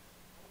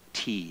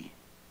tea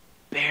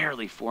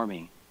barely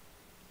forming.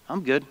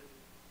 I'm good.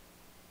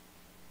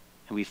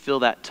 And we feel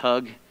that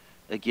tug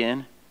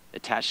again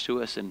attached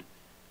to us, and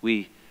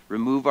we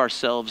remove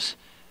ourselves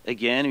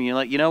again, and you're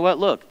like, you know what?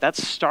 Look,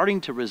 that's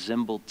starting to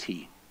resemble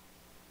tea.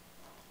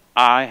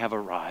 I have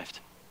arrived.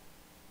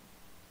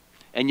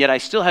 And yet I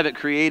still haven't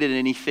created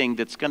anything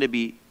that's going to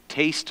be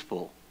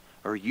tasteful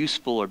or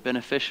useful or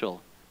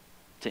beneficial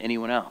to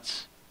anyone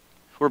else.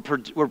 We're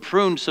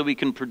pruned so we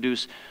can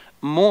produce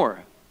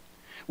more.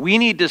 We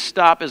need to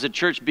stop as a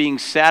church being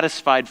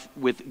satisfied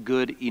with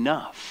good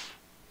enough.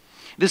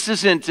 This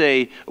isn't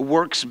a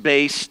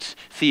works-based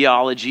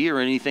theology or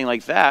anything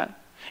like that.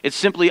 It's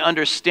simply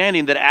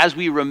understanding that as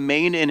we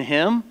remain in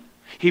Him,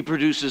 He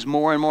produces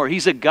more and more.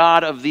 He's a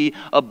God of the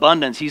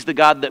abundance. He's the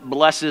God that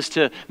blesses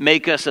to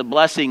make us a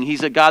blessing.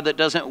 He's a God that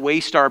doesn't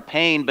waste our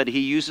pain, but He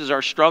uses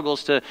our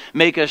struggles to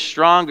make us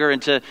stronger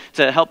and to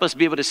help us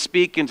be able to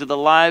speak into the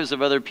lives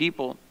of other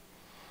people.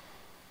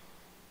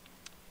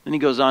 Then He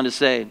goes on to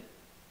say,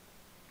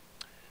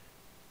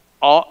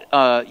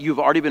 you've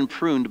already been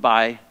pruned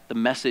by the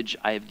message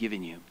I have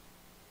given you.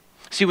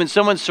 See, when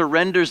someone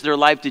surrenders their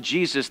life to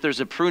Jesus, there's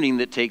a pruning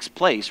that takes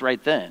place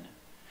right then.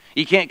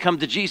 You can't come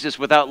to Jesus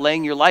without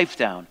laying your life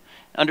down.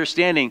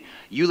 Understanding,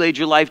 you laid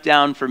your life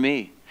down for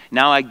me.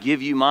 Now I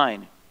give you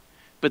mine.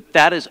 But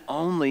that is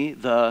only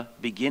the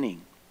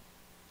beginning.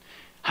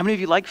 How many of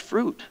you like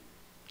fruit?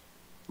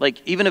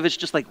 Like, even if it's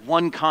just like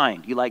one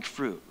kind, you like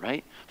fruit,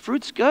 right?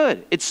 Fruit's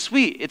good. It's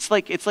sweet. It's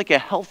like a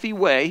healthy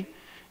way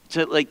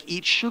to like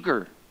eat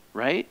sugar,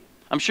 right?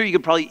 I'm sure you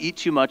could probably eat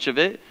too much of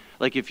it.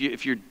 Like if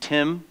you're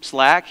Tim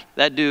Slack,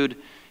 that dude,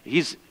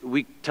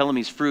 we tell him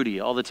he's fruity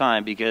all the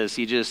time because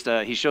he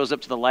shows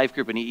up to the life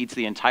group and he eats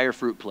the entire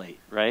fruit plate,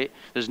 right?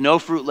 There's no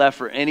fruit left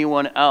for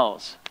anyone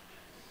else,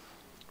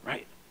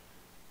 right?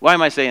 Why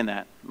am I saying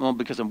that? Well,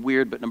 because I'm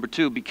weird, but number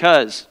two,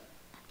 because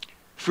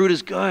fruit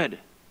is good.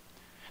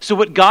 So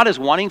what God is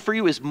wanting for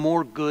you is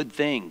more good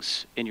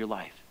things in your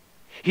life.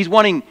 He's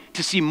wanting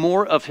to see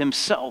more of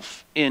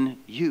himself in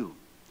you.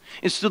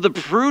 And so the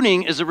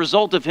pruning is a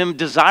result of him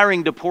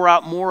desiring to pour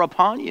out more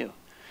upon you.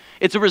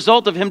 It's a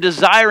result of him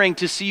desiring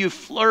to see you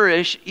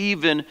flourish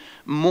even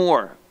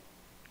more.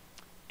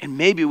 And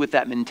maybe with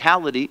that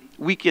mentality,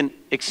 we can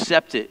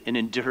accept it and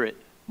endure it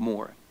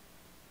more.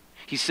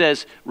 He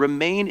says,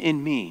 remain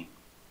in me,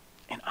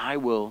 and I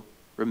will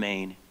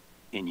remain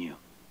in you.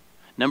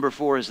 Number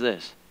 4 is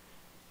this,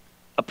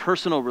 a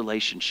personal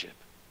relationship.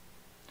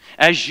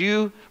 As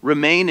you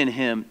remain in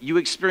him, you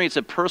experience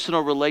a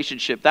personal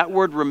relationship. That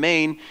word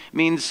remain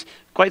means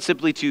quite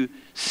simply to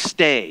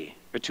stay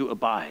or to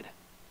abide.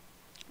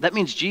 That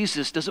means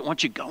Jesus doesn't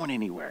want you going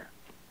anywhere.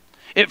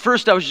 At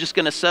first, I was just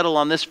going to settle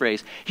on this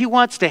phrase. He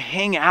wants to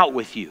hang out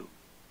with you.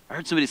 I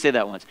heard somebody say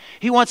that once.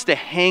 He wants to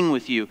hang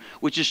with you,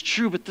 which is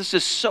true, but this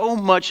is so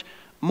much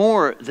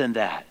more than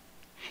that.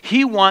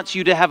 He wants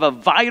you to have a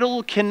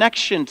vital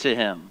connection to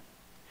him.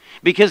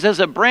 Because as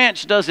a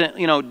branch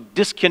doesn't,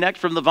 disconnect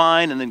from the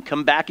vine and then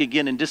come back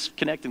again and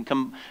disconnect and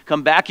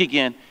come back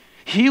again,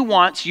 he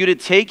wants you to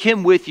take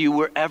him with you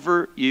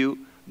wherever you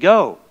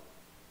go.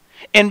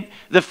 And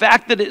the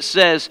fact that it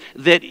says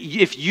that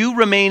if you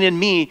remain in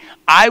me,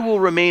 I will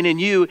remain in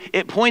you,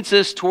 it points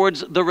us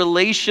towards the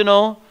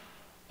relational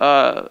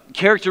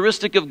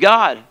characteristic of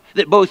God,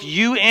 that both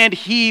you and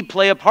he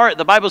play a part.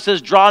 The Bible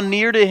says, draw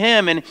near to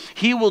him and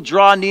he will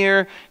draw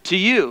near to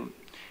you.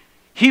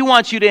 He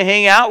wants you to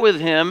hang out with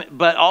him,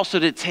 but also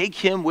to take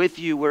him with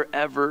you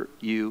wherever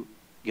you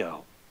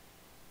go.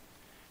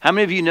 How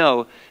many of you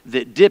know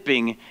that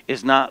dipping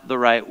is not the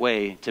right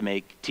way to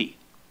make tea?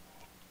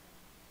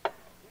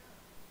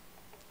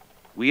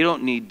 We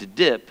don't need to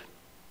dip.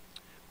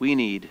 We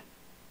need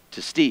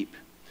to steep.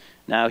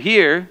 Now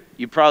here,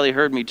 you probably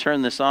heard me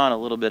turn this on a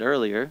little bit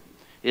earlier,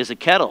 is a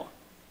kettle.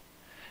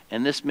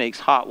 And this makes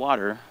hot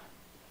water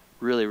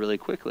really, really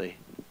quickly.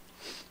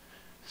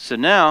 So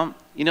now,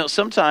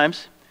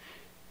 sometimes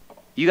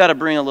you got to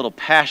bring a little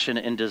passion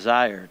and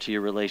desire to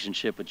your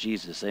relationship with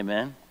Jesus.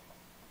 Amen?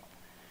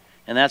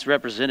 And that's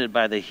represented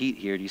by the heat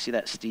here. Do you see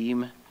that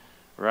steam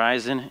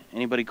rising?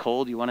 Anybody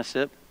cold? You want a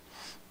sip?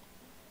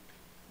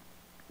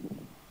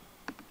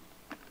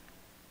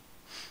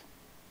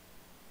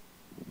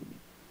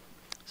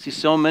 See,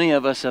 so many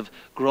of us have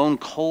grown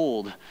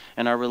cold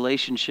in our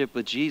relationship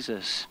with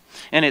Jesus.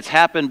 And it's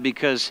happened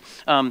because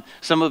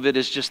some of it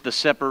is just the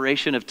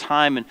separation of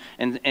time.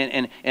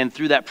 And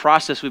through that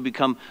process, we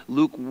become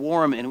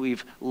lukewarm and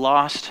we've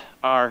lost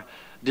our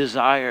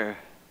desire.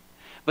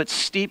 But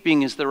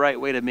steeping is the right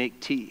way to make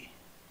tea.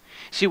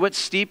 See, what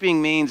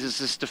steeping means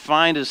is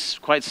defined as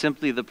quite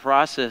simply the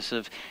process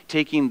of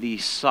taking the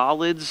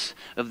solids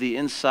of the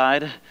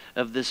inside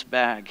of this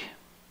bag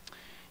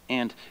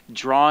and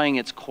drawing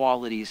its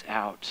qualities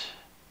out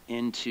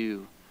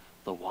into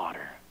the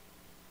water.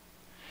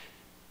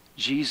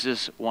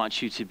 Jesus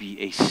wants you to be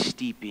a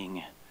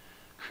steeping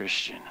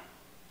Christian.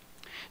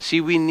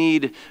 See, we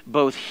need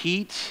both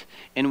heat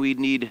and we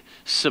need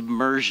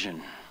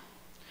submersion.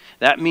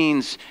 That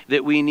means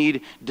that we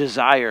need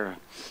desire.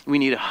 We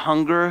need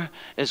hunger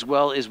as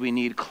well as we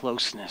need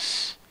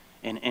closeness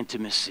and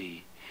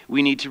intimacy.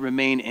 We need to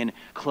remain in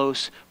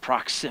close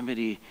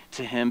proximity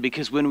to him,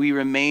 because when we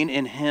remain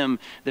in him,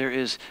 there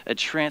is a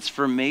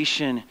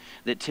transformation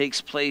that takes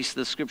place.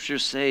 The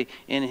scriptures say,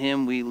 in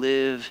him we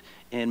live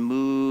and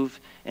move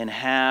and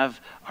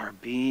have our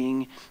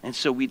being. And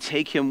so we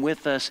take him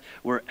with us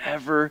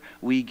wherever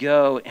we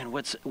go. And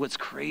what's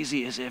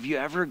crazy is, have you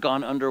ever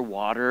gone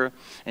underwater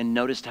and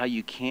noticed how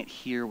you can't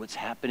hear what's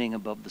happening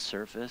above the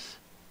surface?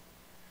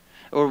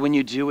 Or when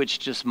you do, it's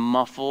just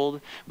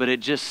muffled, but it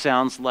just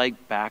sounds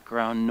like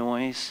background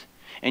noise.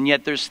 And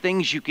yet there's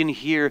things you can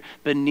hear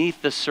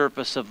beneath the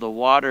surface of the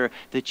water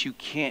that you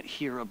can't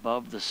hear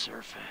above the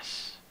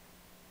surface.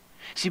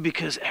 See,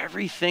 because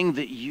everything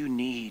that you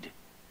need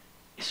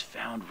is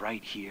found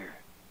right here.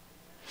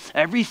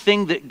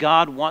 Everything that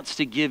God wants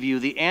to give you,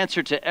 the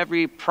answer to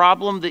every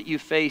problem that you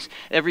face,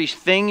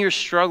 everything you're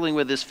struggling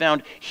with is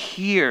found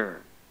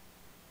here.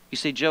 You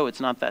say, Joe, it's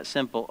not that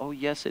simple. Oh,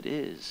 yes, it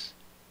is.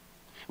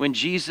 When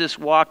Jesus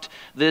walked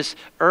this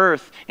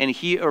earth and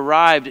he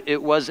arrived,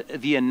 it was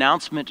the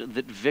announcement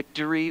that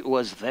victory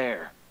was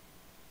there.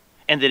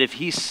 And that if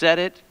he said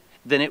it,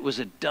 then it was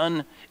a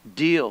done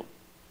deal.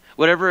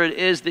 Whatever it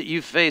is that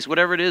you face,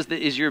 whatever it is that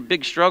is your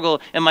big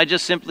struggle, am I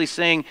just simply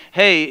saying,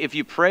 hey, if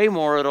you pray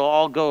more, it'll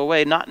all go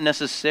away? Not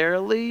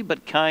necessarily,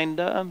 but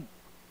kinda.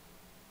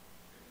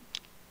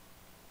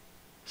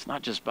 It's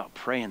not just about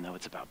praying, though.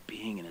 It's about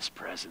being in his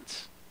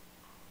presence.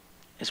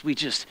 As we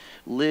just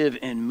live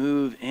and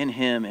move in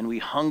him, and we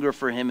hunger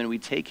for him, and we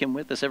take him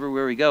with us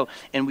everywhere we go,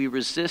 and we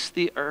resist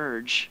the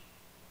urge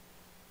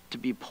to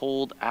be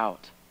pulled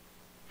out.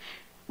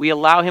 We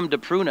allow him to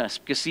prune us.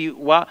 Because see,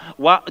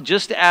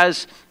 just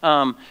as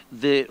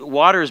the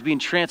water is being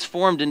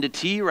transformed into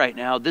tea right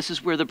now, this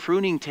is where the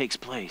pruning takes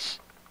place.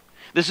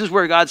 This is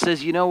where God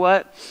says, you know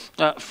what?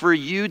 For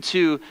you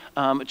to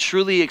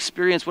truly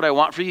experience what I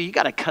want for you, you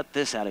got to cut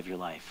this out of your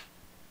life.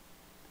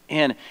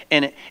 And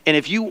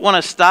if you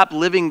want to stop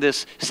living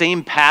this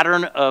same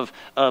pattern of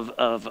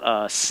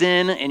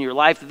sin in your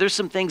life, there's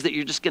some things that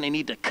you're just going to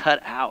need to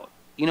cut out.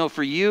 You know,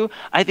 for you,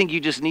 I think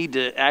you just need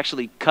to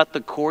actually cut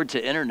the cord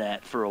to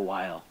internet for a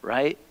while,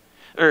 right?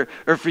 Or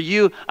for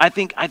you, I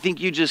think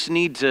you just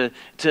need to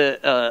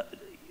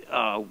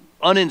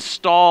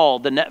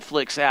uninstall the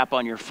Netflix app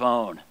on your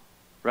phone,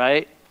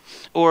 right?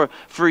 Or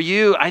for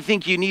you, I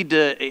think you need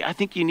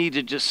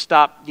to just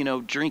stop,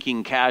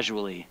 drinking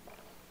casually,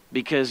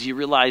 because you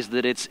realize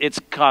that it's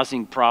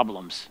causing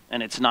problems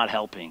and it's not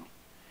helping.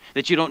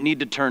 That you don't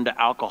need to turn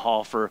to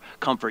alcohol for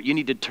comfort. You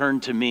need to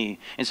turn to me.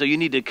 And so you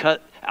need to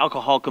cut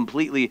alcohol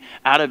completely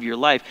out of your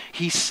life.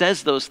 He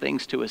says those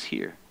things to us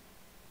here,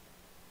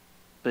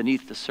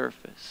 beneath the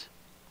surface.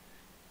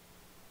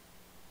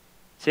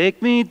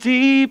 Take me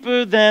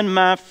deeper than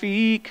my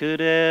feet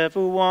could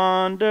ever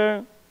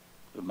wander,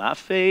 but my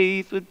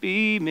faith would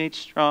be made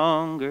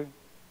stronger.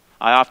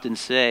 I often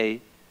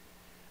say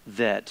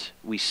that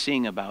we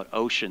sing about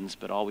oceans,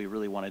 but all we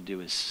really want to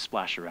do is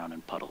splash around in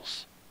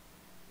puddles.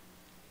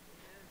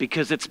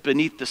 Because it's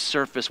beneath the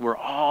surface where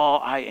all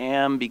I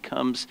am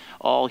becomes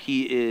all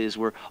he is,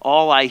 where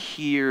all I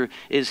hear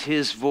is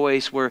his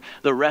voice, where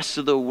the rest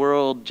of the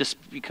world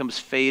just becomes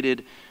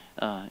faded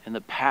in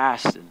the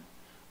past and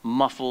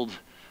muffled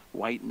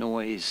white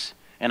noise.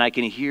 And I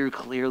can hear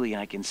clearly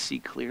and I can see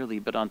clearly.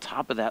 But on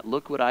top of that,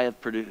 look what I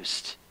have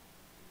produced.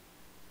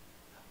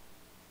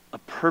 A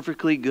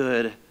perfectly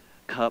good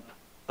cup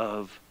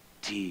of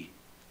tea.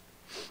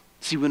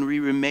 See, when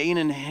we remain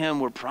in him,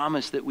 we're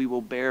promised that we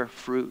will bear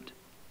fruit.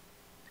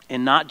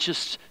 And not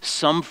just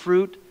some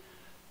fruit,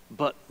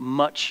 but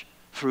much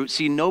fruit.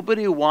 See,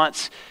 nobody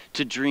wants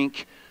to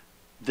drink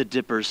the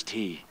dipper's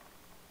tea.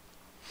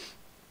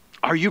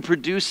 Are you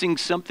producing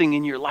something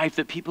in your life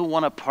that people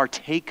want to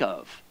partake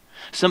of?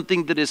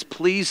 Something that is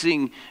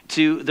pleasing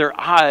to their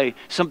eye,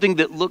 something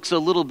that looks a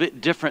little bit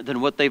different than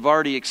what they've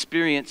already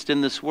experienced in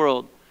this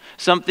world.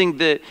 Something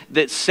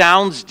that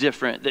sounds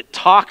different, that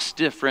talks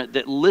different,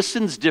 that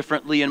listens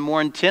differently and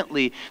more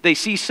intently. They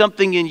see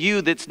something in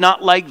you that's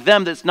not like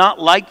them, that's not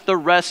like the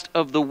rest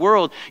of the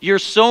world. You're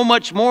so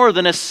much more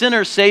than a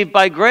sinner saved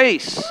by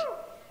grace.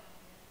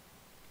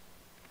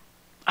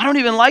 I don't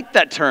even like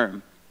that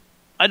term.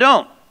 I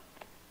don't.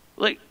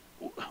 Like,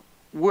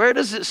 where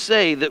does it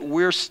say that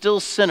we're still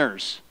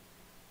sinners?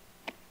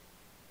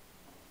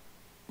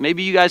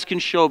 Maybe you guys can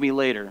show me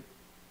later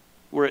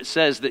where it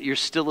says that you're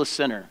still a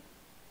sinner.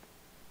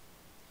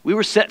 We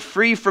were set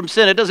free from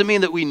sin. It doesn't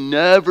mean that we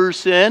never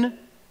sin.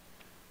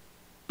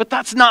 But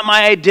that's not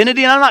my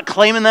identity, and I'm not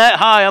claiming that.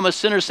 Hi, I'm a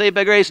sinner saved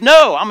by grace.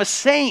 No, I'm a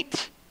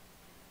saint.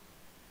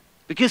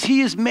 Because he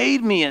has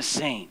made me a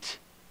saint.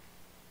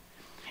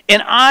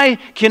 And I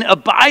can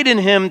abide in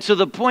him to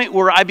the point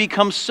where I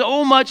become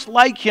so much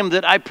like him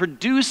that I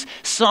produce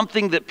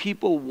something that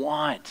people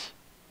want.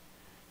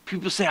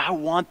 People say, I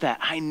want that.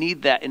 I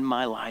need that in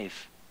my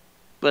life.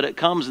 But it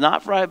comes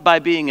not by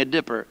being a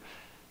dipper.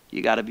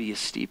 You got to be a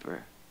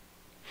steeper.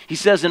 He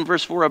says in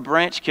verse 4, a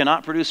branch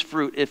cannot produce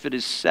fruit if it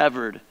is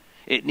severed.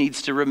 It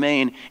needs to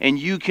remain. And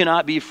you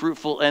cannot be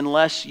fruitful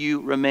unless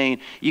you remain.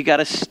 You got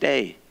to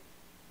stay.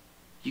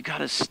 You got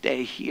to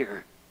stay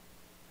here.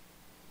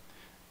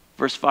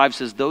 Verse 5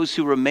 says, those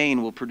who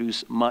remain will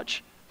produce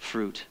much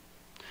fruit.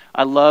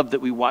 I love that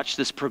we watch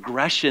this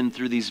progression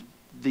through these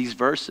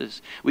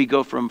verses. We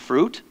go from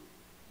fruit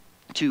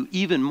to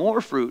even more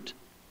fruit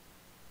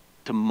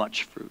to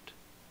much fruit.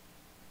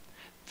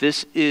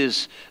 This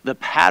is the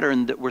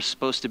pattern that we're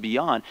supposed to be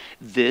on.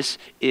 This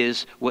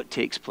is what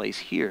takes place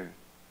here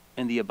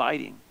in the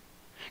abiding.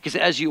 Because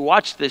as you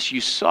watch this,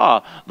 you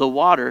saw the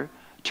water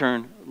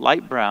turn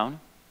light brown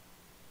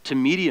to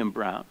medium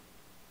brown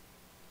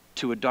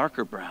to a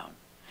darker brown.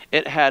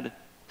 It had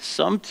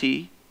some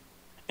tea,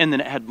 and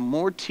then it had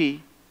more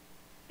tea,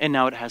 and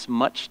now it has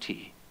much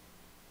tea.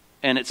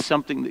 And it's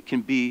something that can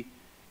be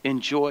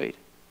enjoyed.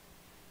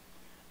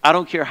 I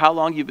don't care how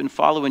long you've been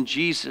following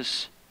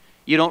Jesus,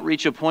 you don't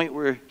reach a point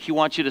where he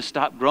wants you to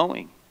stop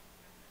growing,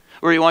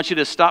 or he wants you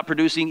to stop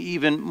producing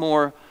even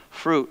more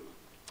fruit.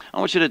 I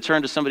want you to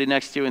turn to somebody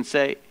next to you and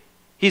say,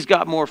 he's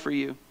got more for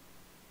you.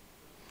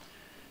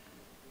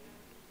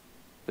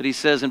 But he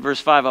says in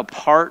verse 5,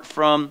 apart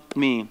from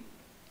me,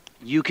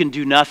 you can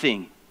do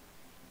nothing.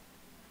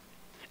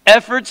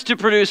 Efforts to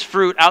produce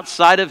fruit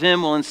outside of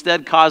him will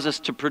instead cause us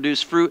to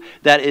produce fruit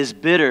that is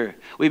bitter.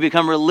 We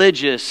become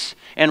religious,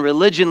 and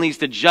religion leads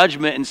to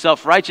judgment and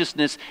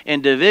self-righteousness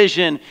and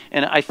division.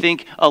 And I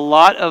think a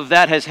lot of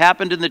that has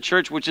happened in the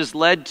church, which has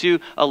led to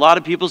a lot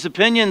of people's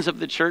opinions of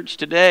the church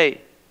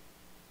today.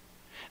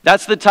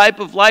 That's the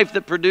type of life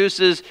that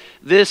produces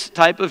this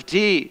type of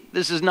tea.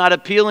 This is not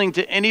appealing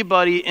to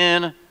anybody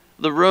in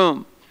the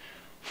room.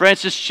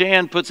 Francis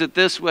Chan puts it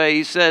this way.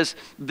 He says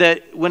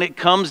that when it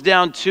comes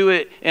down to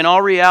it, in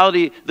all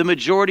reality, the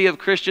majority of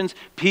Christians,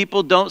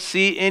 people don't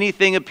see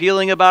anything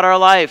appealing about our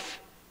life.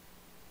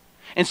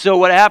 And so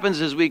what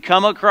happens is we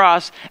come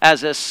across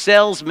as a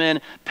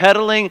salesman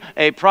peddling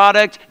a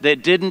product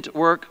that didn't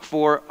work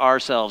for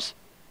ourselves.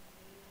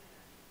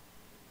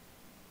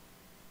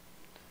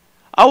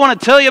 I want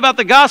to tell you about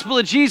the gospel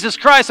of Jesus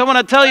Christ. I want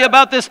to tell you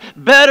about this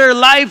better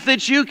life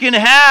that you can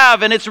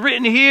have. And it's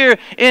written here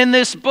in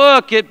this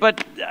book.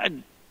 But I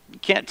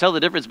can't tell the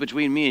difference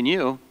between me and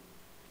you.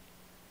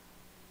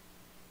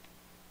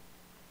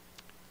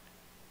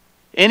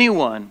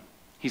 Anyone,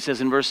 he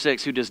says in verse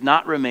 6, who does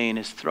not remain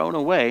is thrown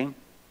away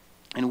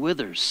and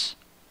withers.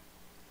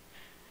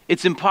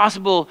 It's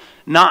impossible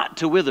not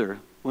to wither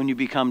when you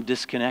become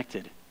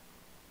disconnected.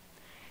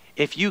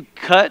 If you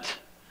cut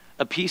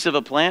a piece of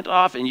a plant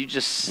off and you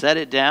just set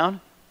it down,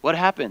 what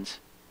happens?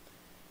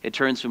 It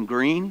turns from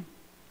green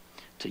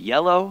to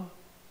yellow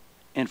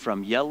and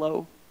from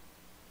yellow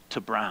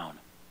to brown.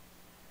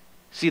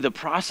 See, the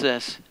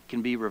process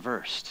can be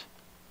reversed.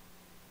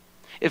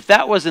 If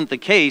that wasn't the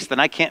case, then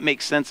I can't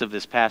make sense of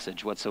this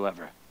passage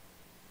whatsoever.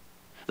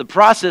 The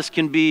process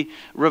can be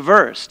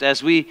reversed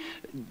as we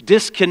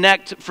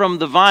disconnect from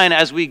the vine,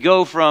 as we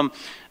go from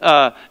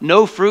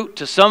no fruit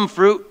to some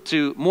fruit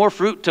to more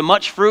fruit to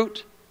much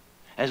fruit.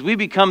 As we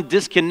become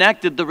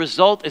disconnected, the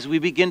result is we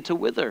begin to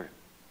wither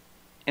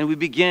and we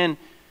begin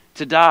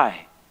to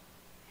die.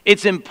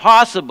 It's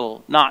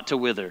impossible not to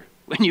wither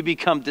when you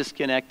become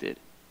disconnected.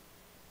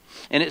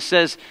 And it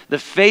says the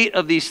fate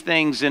of these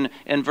things in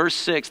verse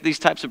 6, these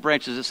types of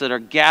branches, it said, are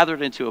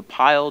gathered into a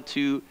pile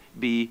to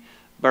be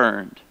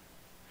burned.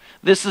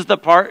 This is the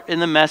part in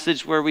the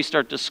message where we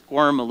start to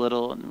squirm a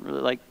little and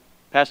really like,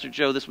 Pastor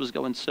Joe, this was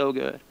going so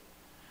good.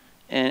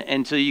 And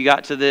until you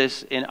got to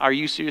this, and are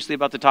you seriously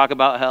about to talk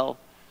about hell?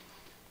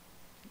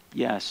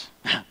 Yes.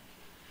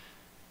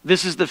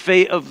 This is the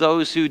fate of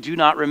those who do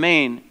not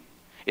remain.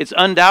 It's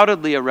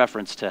undoubtedly a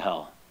reference to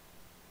hell.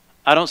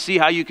 I don't see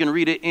how you can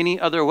read it any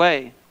other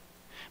way.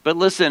 But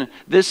listen,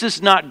 this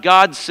is not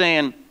God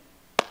saying,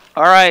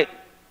 all right,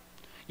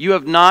 you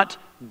have not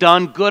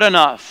done good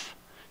enough,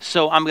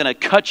 so I'm going to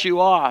cut you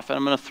off and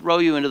I'm going to throw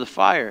you into the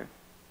fire.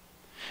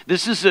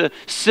 This is a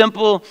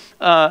simple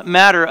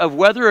matter of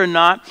whether or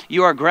not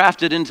you are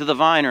grafted into the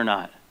vine or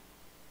not.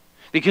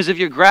 Because if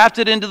you're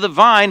grafted into the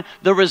vine,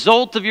 the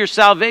result of your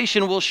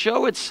salvation will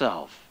show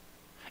itself.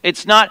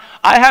 It's not,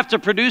 I have to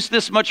produce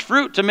this much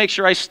fruit to make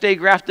sure I stay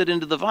grafted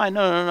into the vine.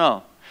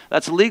 No.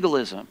 That's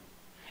legalism.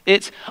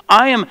 It's,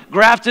 I am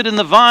grafted in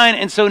the vine,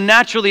 and so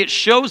naturally it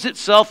shows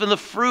itself in the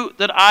fruit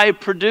that I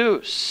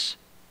produce.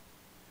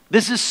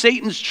 This is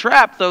Satan's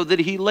trap, though, that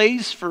he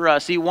lays for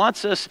us. He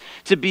wants us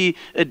to be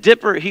a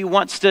dipper. He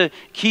wants to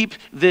keep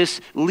this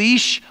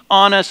leash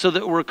on us so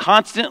that we're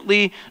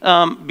constantly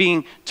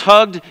being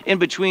tugged in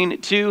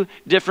between two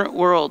different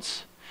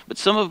worlds. But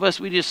some of us,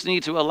 we just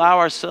need to allow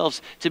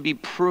ourselves to be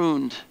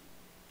pruned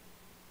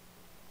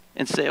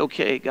and say,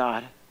 okay,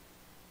 God,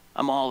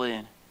 I'm all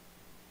in.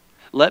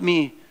 Let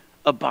me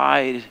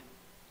abide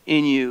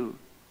in you.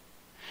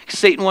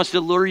 Satan wants to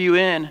lure you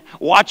in,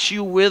 watch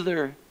you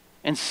wither,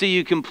 and see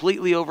you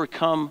completely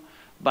overcome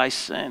by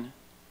sin.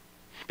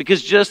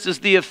 Because just as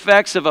the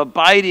effects of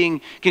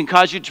abiding can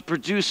cause you to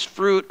produce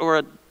fruit or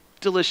a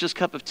delicious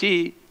cup of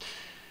tea,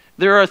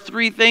 there are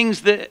three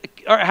things that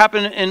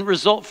happen and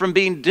result from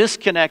being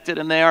disconnected,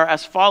 and they are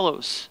as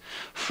follows: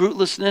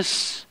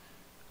 fruitlessness,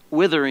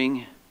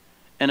 withering,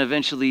 and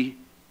eventually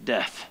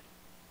death.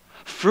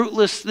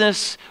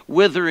 Fruitlessness,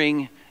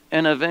 withering,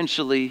 and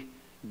eventually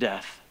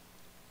death.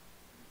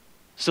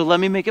 So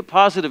let me make it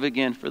positive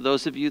again for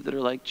those of you that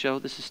are like, Joe,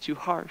 this is too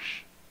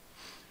harsh.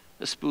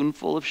 A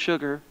spoonful of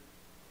sugar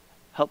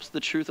helps the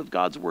truth of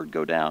God's word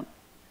go down.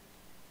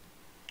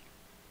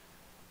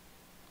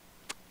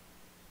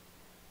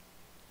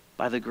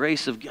 By the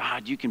grace of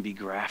God, you can be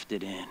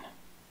grafted in.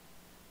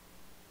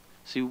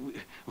 See,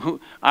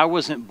 I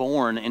wasn't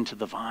born into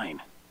the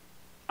vine.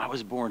 I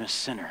was born a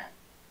sinner.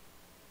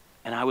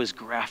 And I was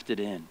grafted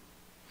in.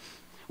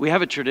 We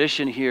have a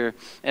tradition here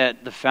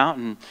at the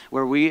Fountain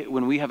where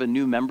when we have a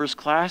new members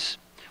class,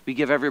 we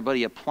give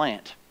everybody a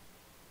plant.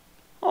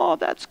 Oh,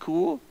 that's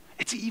cool.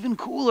 It's even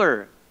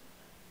cooler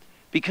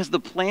because the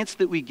plants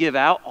that we give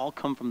out all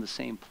come from the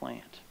same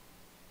plant.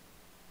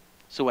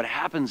 So what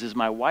happens is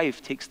my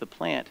wife takes the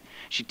plant.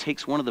 She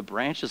takes one of the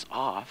branches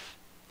off.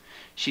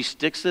 She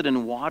sticks it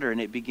in water and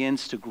it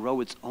begins to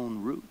grow its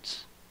own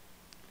roots.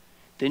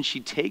 Then she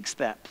takes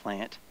that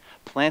plant,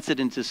 plants it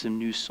into some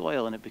new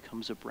soil, and it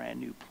becomes a brand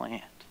new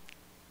plant.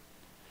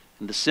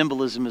 And the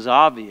symbolism is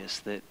obvious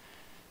that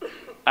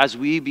as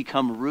we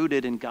become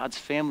rooted in God's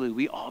family,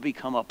 we all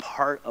become a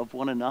part of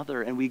one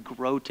another, and we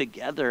grow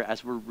together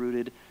as we're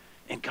rooted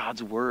in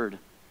God's word.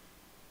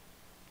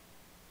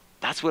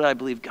 That's what I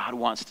believe God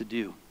wants to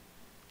do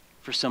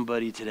for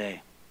somebody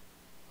today.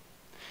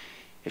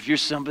 If you're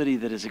somebody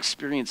that has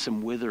experienced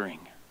some withering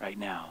right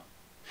now,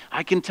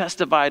 I can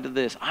testify to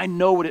this. I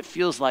know what it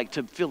feels like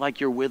to feel like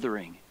you're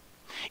withering.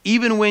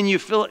 Even when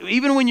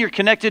you're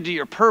connected to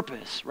your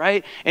purpose,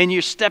 right? And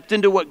you stepped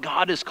into what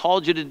God has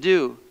called you to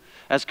do.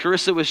 As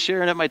Carissa was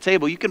sharing at my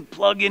table, you can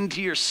plug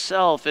into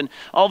yourself and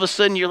all of a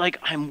sudden you're like,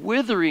 I'm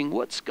withering.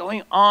 What's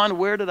going on?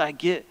 Where did I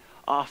get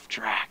off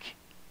track?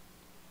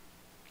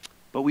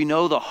 But we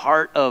know the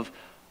heart of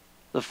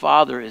the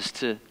Father is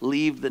to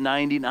leave the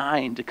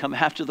 99 to come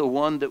after the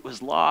one that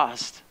was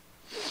lost.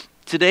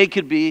 Today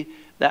could be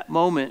that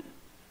moment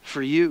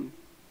for you.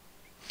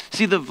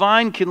 See, the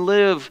vine can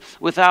live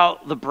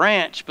without the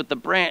branch, but the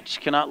branch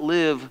cannot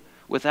live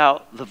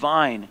without the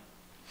vine.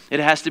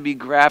 It has to be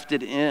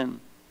grafted in.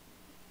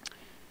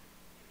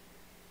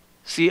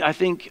 See, I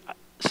think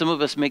some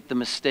of us make the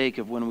mistake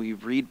of when we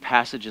read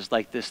passages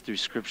like this through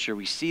Scripture,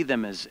 we see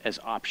them as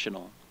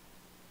optional.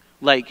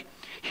 Like,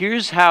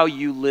 here's how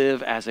you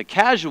live as a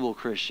casual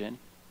Christian,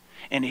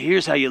 and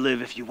here's how you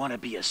live if you want to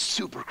be a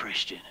super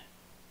Christian.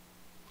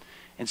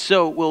 And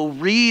so we'll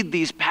read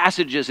these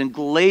passages and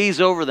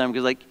glaze over them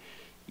because, like,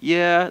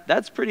 yeah,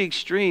 that's pretty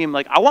extreme.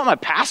 Like, I want my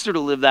pastor to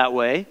live that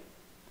way.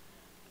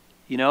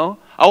 You know?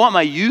 I want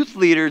my youth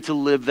leader to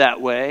live that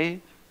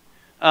way.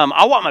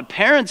 I want my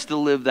parents to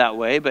live that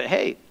way, but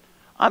hey,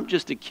 I'm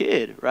just a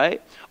kid,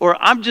 right? Or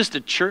I'm just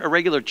a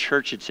regular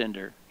church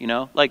attender, you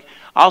know? Like,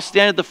 I'll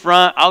stand at the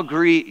front, I'll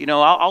greet, you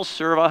know, I'll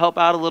serve, I'll help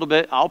out a little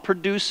bit, I'll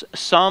produce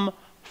some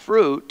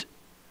fruit,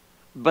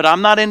 but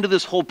I'm not into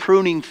this whole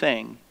pruning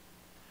thing.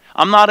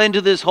 I'm not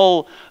into this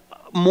whole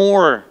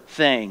more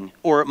thing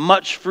or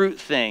much fruit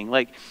thing.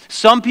 Like,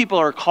 some people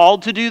are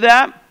called to do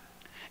that,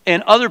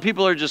 and other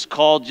people are just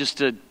called just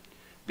to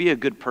be a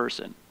good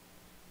person.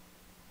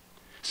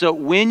 So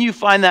when you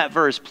find that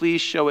verse, please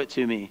show it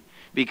to me,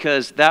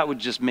 because that would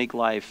just make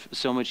life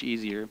so much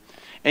easier.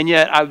 And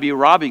yet I would be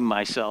robbing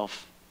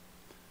myself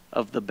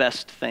of the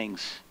best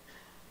things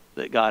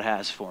that God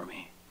has for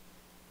me.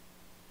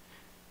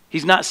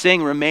 He's not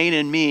saying remain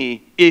in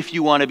me if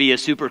you want to be a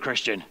super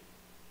Christian.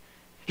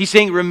 He's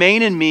saying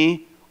remain in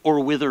me or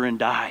wither and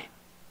die.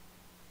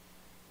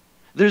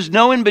 There's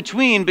no in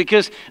between,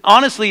 because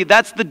honestly,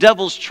 that's the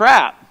devil's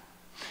trap.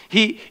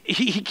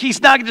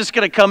 He's not just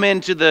going to come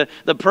into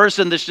the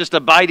person that's just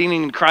abiding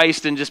in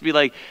Christ and just be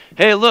like,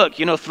 hey, look,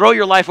 you know, throw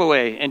your life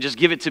away and just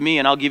give it to me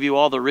and I'll give you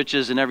all the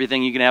riches and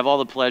everything. You can have all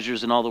the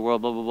pleasures in all the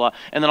world, blah, blah, blah.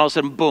 And then all of a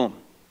sudden, boom.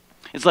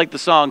 It's like the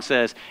song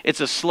says, it's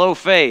a slow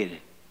fade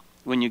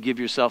when you give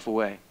yourself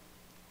away.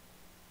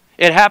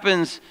 It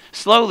happens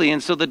slowly,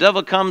 and so the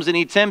devil comes and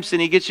he tempts and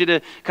he gets you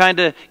to kind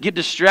of get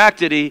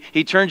distracted.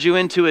 He turns you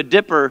into a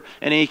dipper,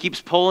 and he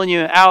keeps pulling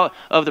you out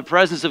of the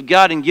presence of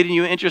God and getting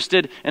you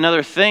interested in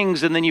other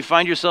things, and then you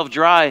find yourself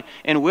dry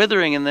and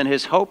withering, and then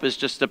his hope is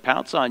just to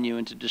pounce on you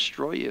and to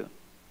destroy you.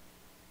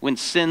 When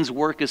sin's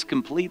work is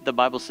complete, the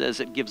Bible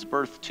says it gives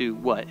birth to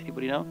what?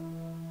 Anybody know?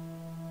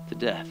 To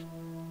death.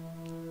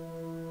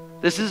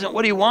 This isn't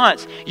what he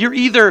wants. You're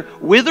either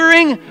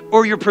withering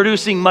or you're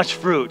producing much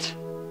fruit.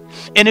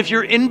 And if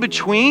you're in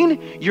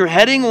between, you're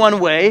heading one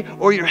way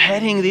or you're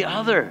heading the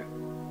other.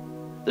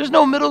 There's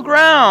no middle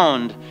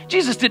ground.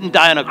 Jesus didn't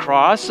die on a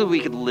cross so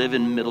we could live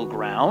in middle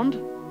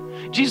ground.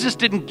 Jesus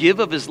didn't give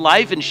of his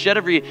life and shed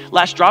every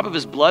last drop of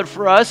his blood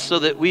for us so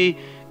that we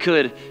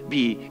could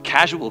be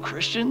casual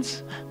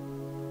Christians.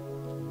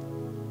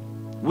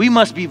 We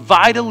must be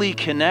vitally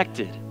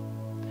connected.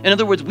 In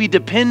other words, we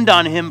depend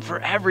on him for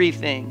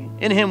everything.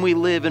 In him we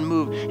live and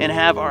move and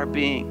have our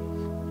being.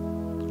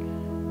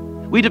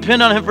 We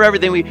depend on him for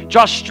everything. We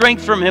draw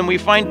strength from him. We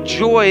find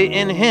joy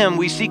in him.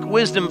 We seek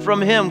wisdom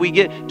from him. We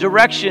get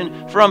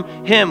direction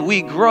from him.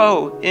 We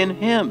grow in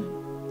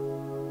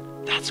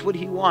him. That's what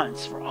he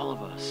wants for all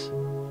of us.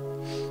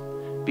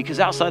 Because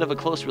outside of a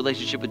close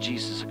relationship with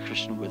Jesus, a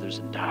Christian withers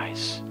and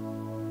dies.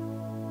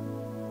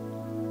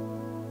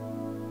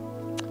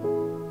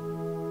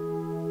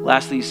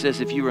 Lastly, he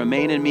says, if you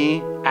remain in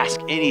me,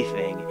 ask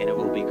anything and it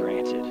will be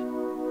granted.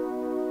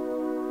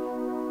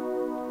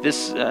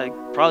 This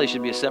probably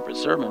should be a separate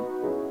sermon.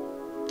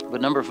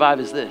 But number 5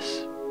 is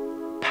this: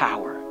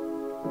 power.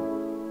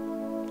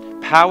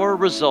 Power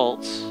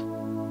results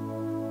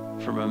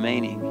from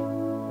remaining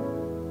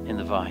in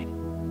the vine.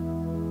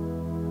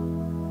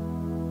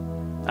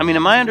 I mean,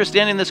 am I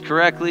understanding this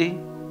correctly?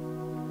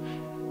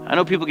 I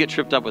know people get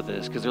tripped up with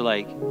this because they're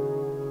like,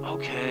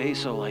 okay,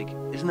 so like,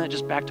 isn't that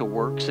just back to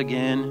works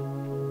again?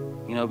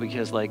 You know,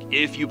 because like,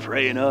 if you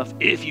pray enough,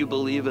 if you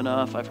believe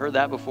enough, I've heard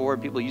that before,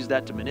 and people use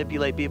that to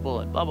manipulate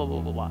people and blah, blah,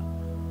 blah, blah, blah.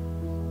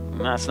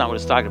 And that's not what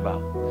it's talking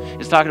about.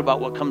 It's talking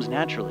about what comes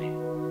naturally.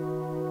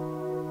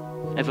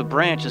 If a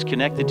branch is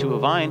connected to a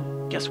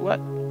vine, guess what?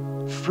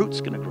 Fruit's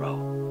going to grow.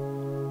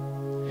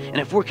 And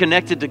if we're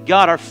connected to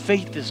God, our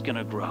faith is going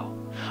to grow.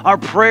 Our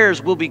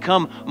prayers will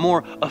become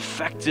more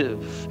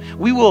effective.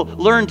 We will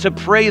learn to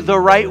pray the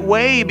right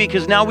way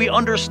because now we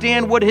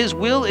understand what His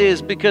will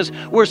is, because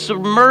we're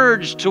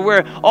submerged to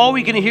where all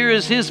we can hear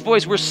is His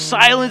voice. We're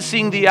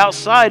silencing the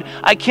outside.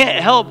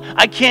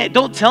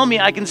 Don't tell me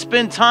I can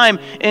spend time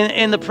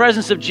in the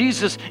presence of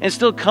Jesus and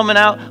still coming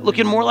out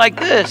looking more like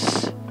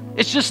this.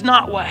 It's just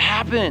not what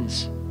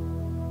happens.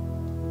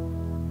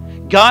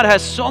 God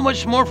has so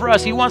much more for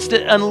us. He wants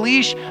to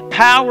unleash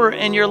power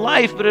in your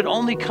life, but it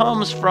only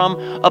comes from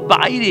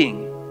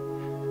abiding.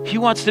 He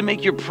wants to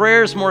make your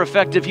prayers more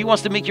effective. He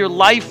wants to make your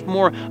life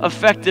more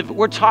effective.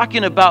 We're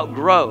talking about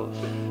growth.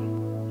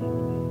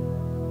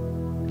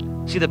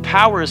 See, the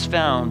power is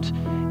found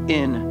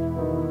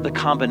in the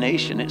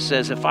combination. It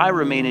says, if I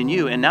remain in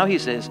you, and now He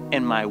says,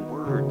 and my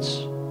words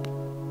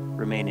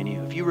remain in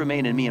you. If you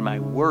remain in me and my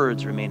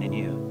words remain in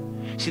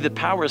you. See, the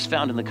power is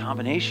found in the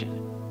combination.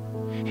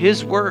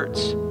 His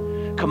words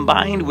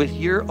combined with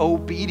your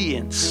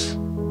obedience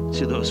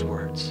to those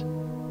words.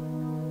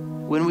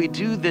 When we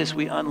do this,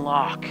 we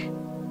unlock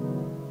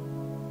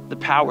the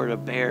power to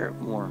bear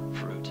more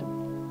fruit.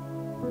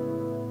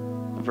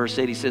 In verse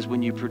 8, he says,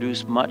 when you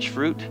produce much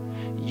fruit,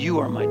 you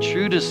are my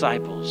true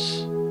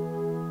disciples.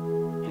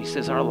 And he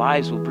says, our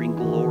lives will bring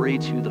glory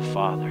to the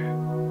Father,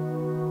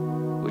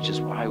 which is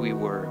why we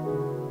were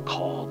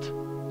called,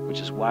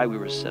 which is why we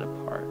were set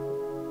apart.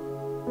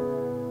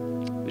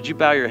 Would you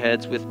bow your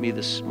heads with me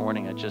this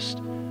morning? I just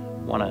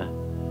want to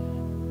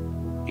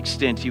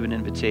extend to you an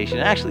invitation.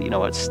 Actually, you know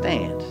what?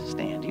 Stand.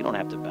 You don't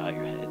have to bow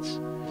your heads.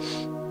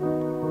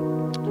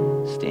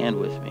 Stand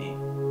with me.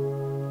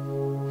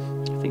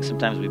 I think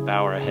sometimes we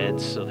bow our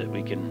heads so that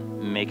we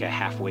can make a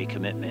halfway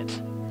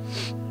commitment.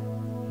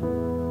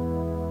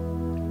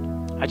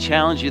 I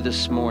challenge you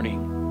this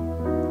morning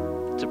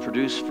to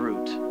produce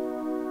fruit,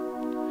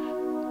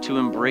 to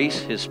embrace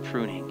His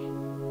pruning,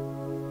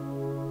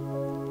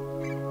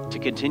 to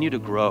continue to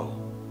grow,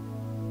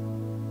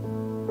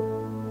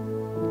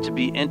 to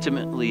be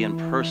intimately and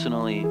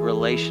personally,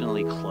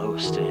 relationally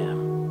close to Him,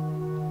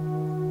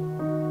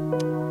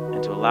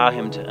 and to allow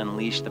Him to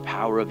unleash the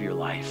power of your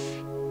life.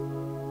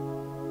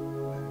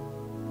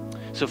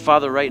 So,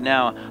 Father, right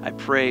now, I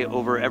pray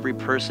over every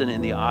person in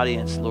the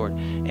audience, Lord,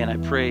 and I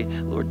pray,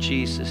 Lord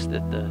Jesus,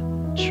 that the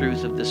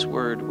truth of this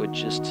word would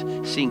just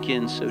sink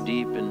in so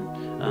deep, and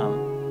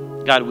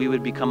God, we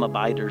would become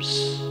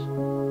abiders,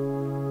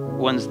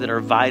 ones that are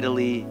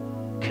vitally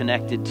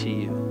connected to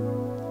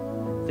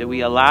you, that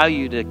we allow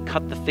you to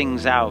cut the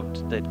things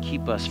out that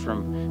keep us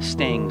from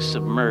staying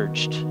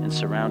submerged and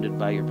surrounded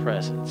by your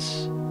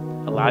presence,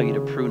 allow you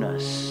to prune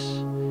us,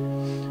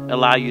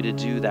 allow you to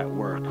do that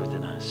work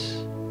within us,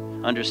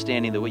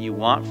 understanding that what you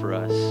want for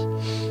us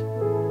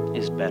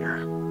is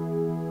better.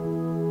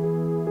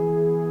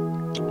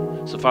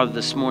 So, Father,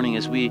 this morning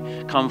as we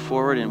come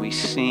forward and we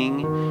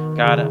sing,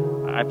 God,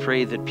 I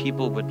pray that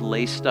people would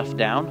lay stuff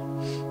down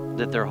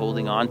that they're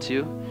holding on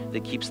to,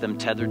 that keeps them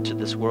tethered to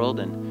this world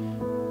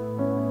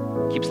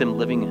and keeps them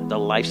living the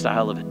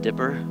lifestyle of a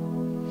dipper.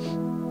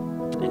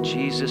 And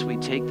Jesus, we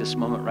take this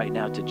moment right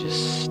now to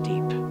just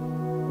steep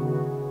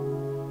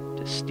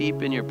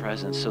in your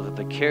presence so that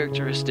the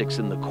characteristics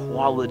and the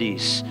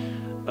qualities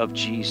of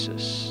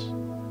Jesus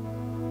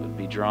would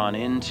be drawn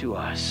into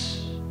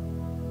us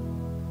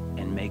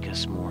and make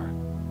us more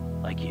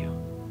like you.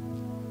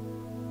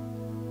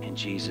 In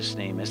Jesus'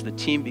 name, as the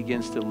team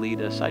begins to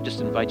lead us, I just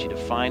invite you to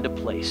find a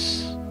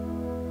place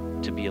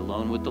to be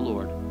alone with the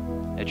Lord,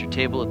 at your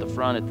table, at the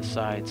front, at the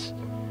sides.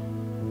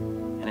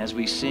 And as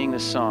we sing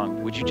this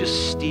song, would you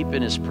just steep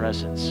in His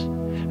presence?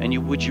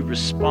 And would you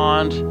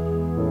respond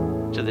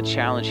to the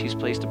challenge He's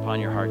placed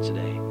upon your heart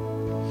today?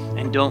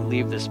 And don't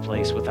leave this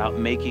place without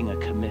making a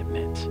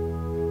commitment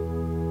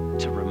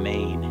to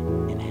remain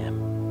in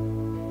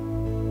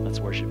Him. Let's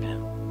worship Him.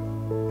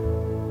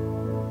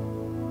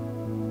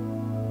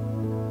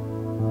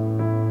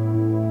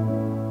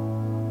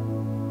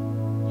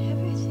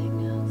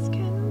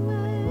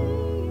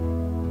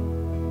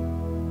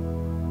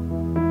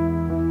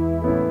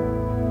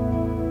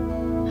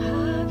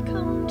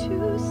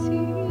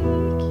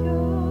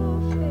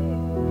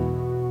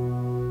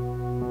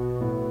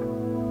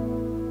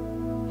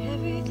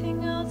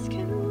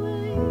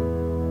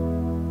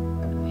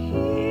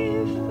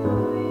 Here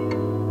for you.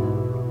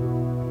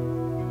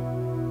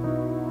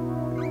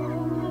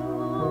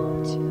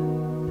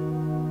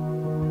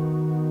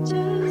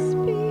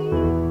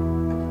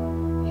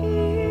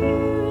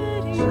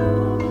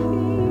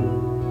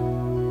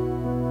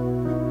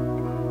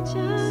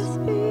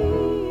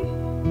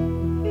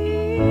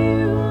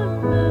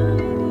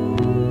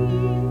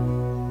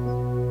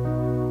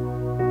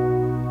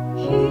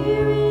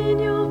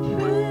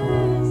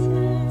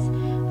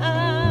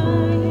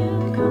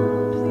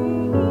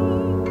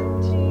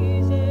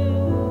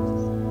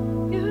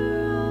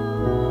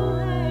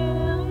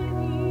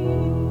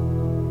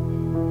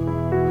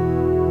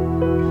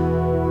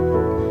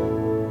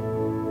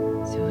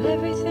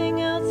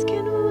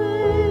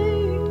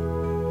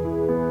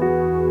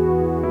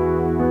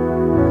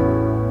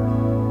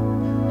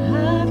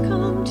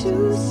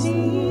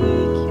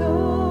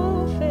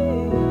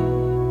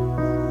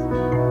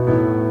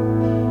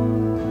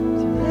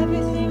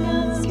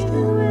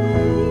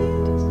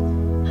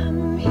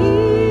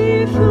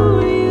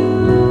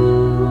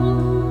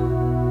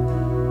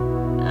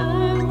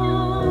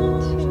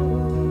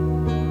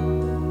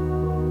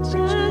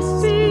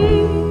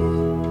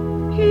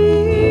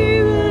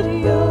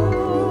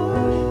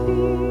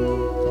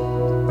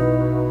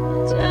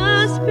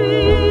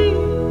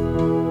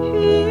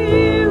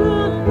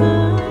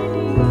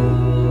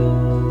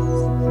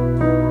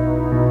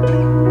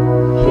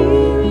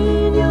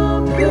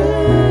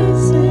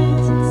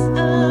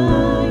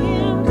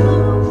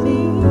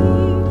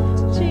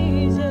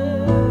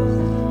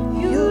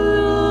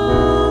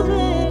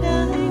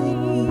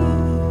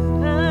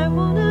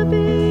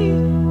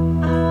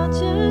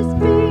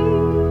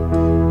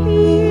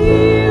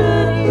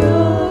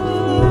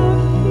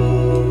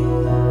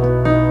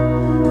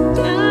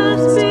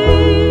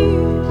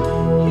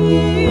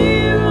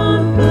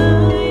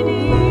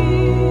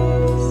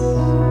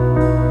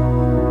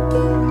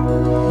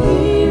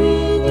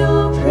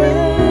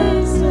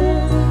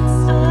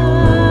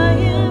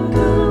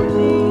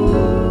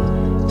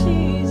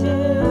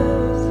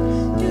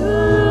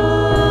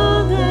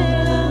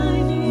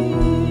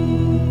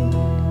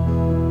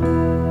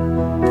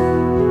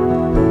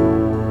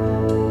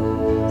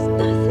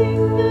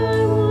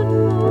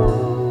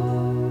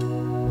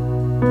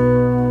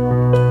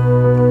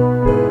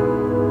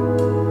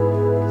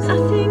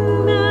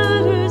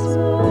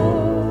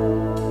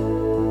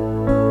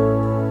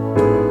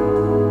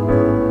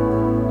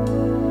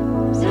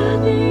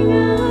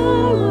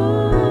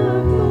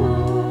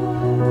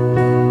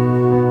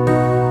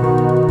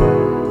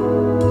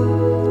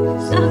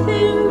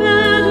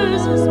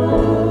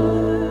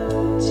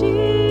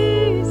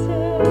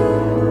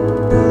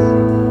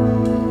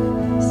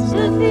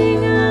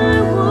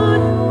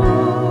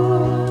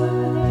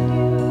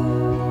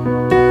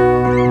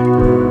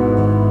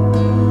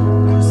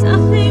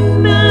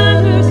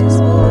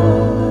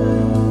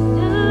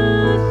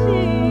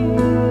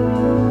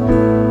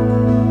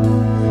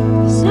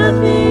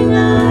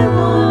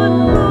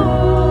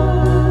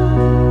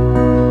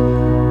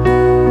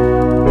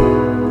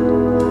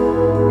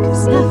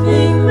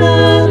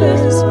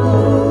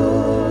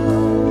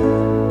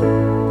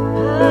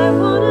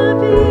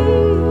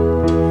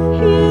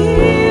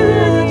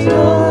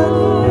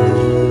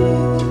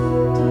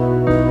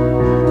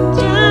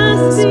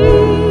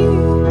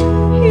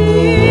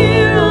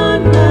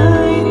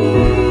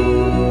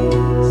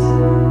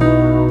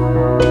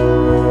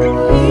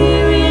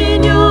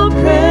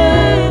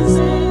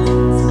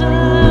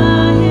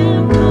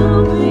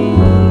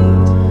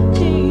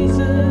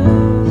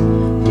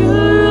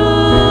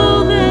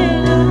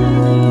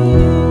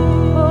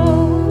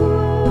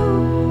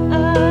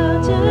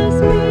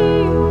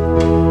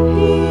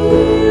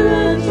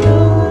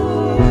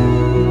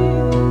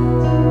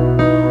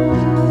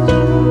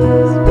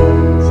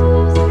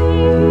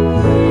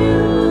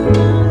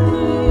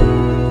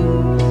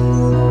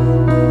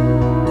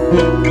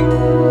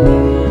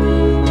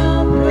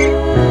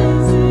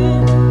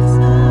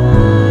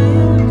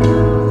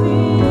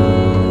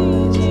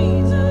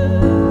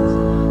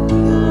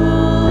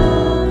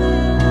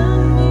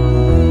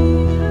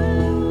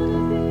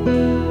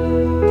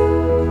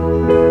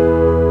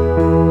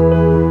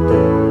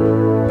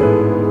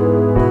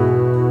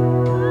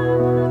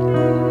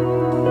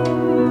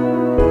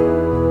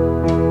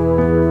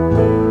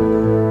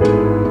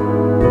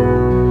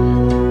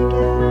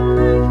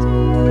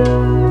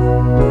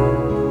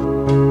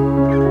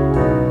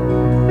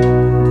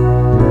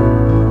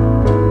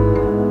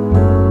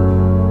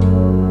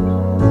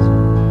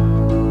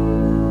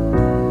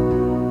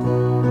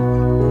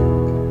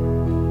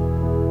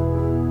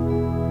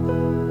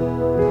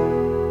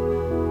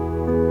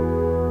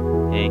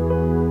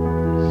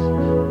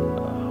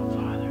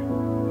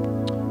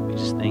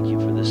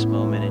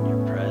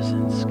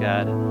 presence,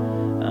 God,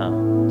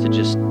 to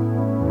just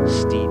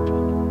steep.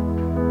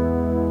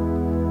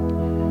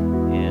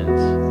 And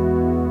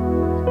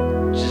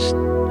just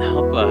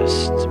help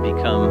us to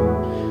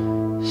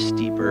become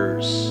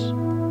steepers,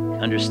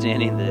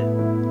 understanding that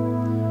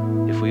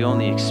if we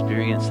only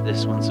experience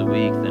this once a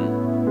week, then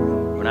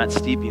we're not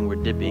steeping, we're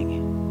dipping.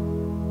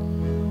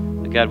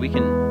 But God, we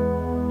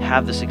can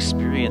have this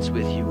experience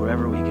with you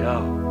wherever we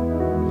go.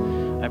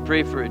 I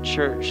pray for a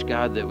church,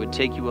 God, that would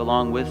take you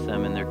along with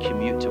them in their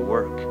commute to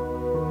work.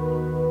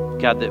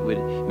 God, that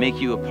would make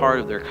you a part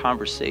of their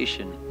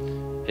conversation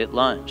at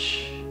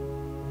lunch.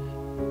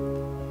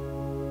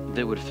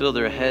 That would fill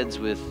their heads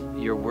with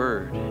your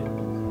word,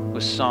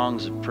 with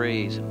songs of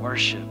praise and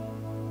worship.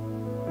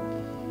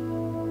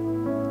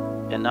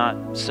 And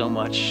not so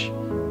much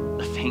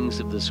the things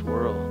of this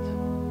world.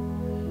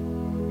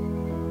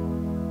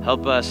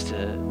 Help us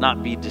to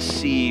not be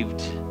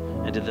deceived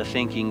into the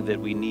thinking that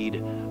we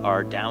need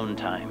our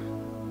downtime.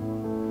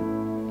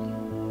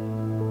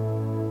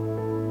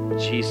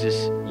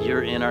 Jesus,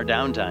 you're in our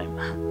downtime.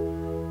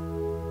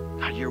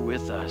 God, you're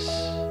with us.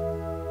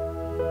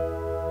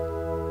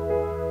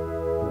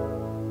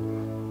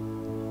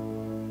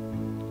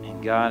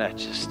 And God, I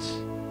just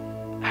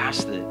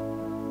ask that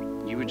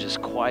you would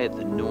just quiet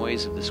the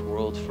noise of this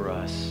world for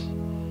us,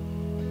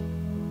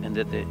 and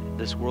that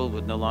this world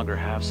would no longer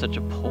have such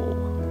a pull.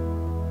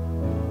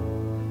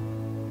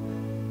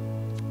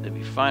 That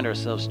we find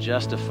ourselves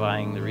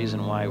justifying the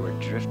reason why we're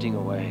drifting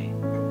away,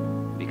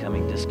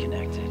 becoming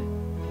disconnected.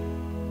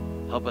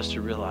 Help us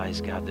to realize,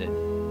 God, that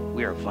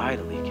we are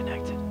vitally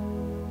connected,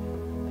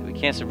 that we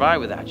can't survive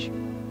without you.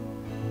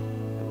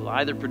 It will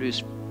either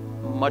produce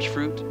much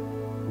fruit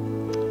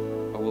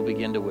or we'll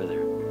begin to wither.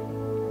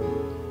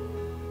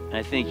 And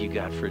I thank you,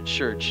 God, for a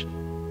church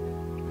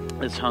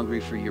that's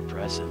hungry for your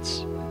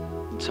presence.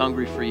 It's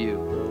hungry for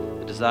you.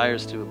 It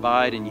desires to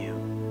abide in you.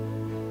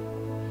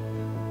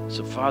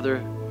 So,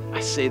 Father, I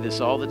say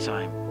this all the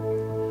time,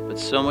 but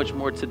so much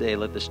more today.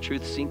 Let this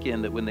truth sink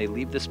in, that when they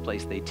leave this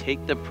place, they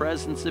take the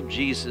presence of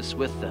Jesus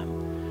with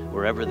them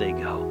wherever they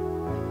go.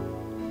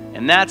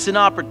 And that's an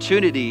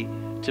opportunity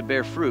to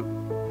bear fruit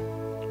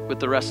with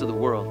the rest of the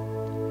world.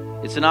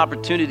 It's an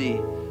opportunity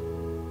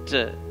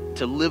to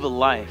live a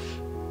life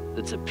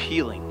that's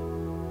appealing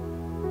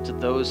to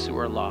those who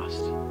are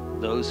lost,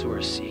 those who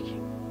are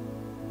seeking.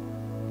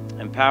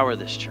 Empower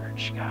this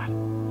church, God.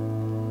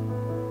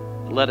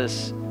 Let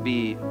us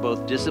be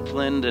both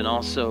disciplined and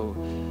also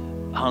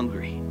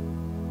hungry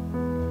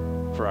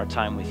for our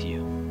time with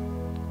you.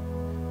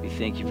 We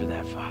thank you for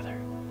that, Father.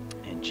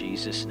 In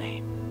Jesus'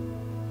 name,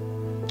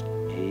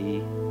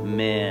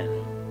 amen.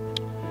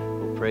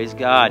 Well, praise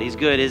God. He's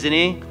good, isn't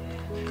he?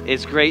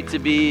 It's great to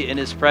be in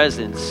his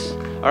presence.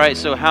 All right,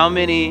 so how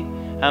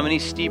many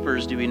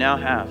steepers do we now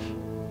have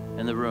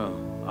in the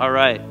room? All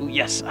right. Ooh,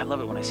 yes, I love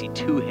it when I see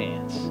 2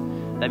 hands.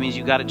 That means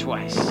you got it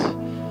twice.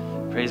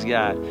 Praise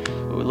God.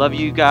 We love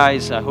you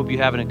guys. I hope you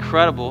have an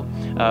incredible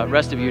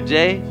rest of your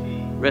day,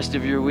 rest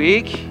of your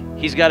week.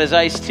 He's got his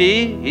iced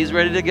tea. He's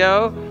ready to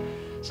go.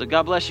 So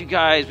God bless you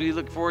guys. We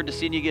look forward to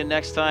seeing you again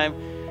next time.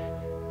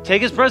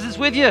 Take his presence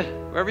with you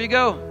wherever you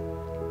go.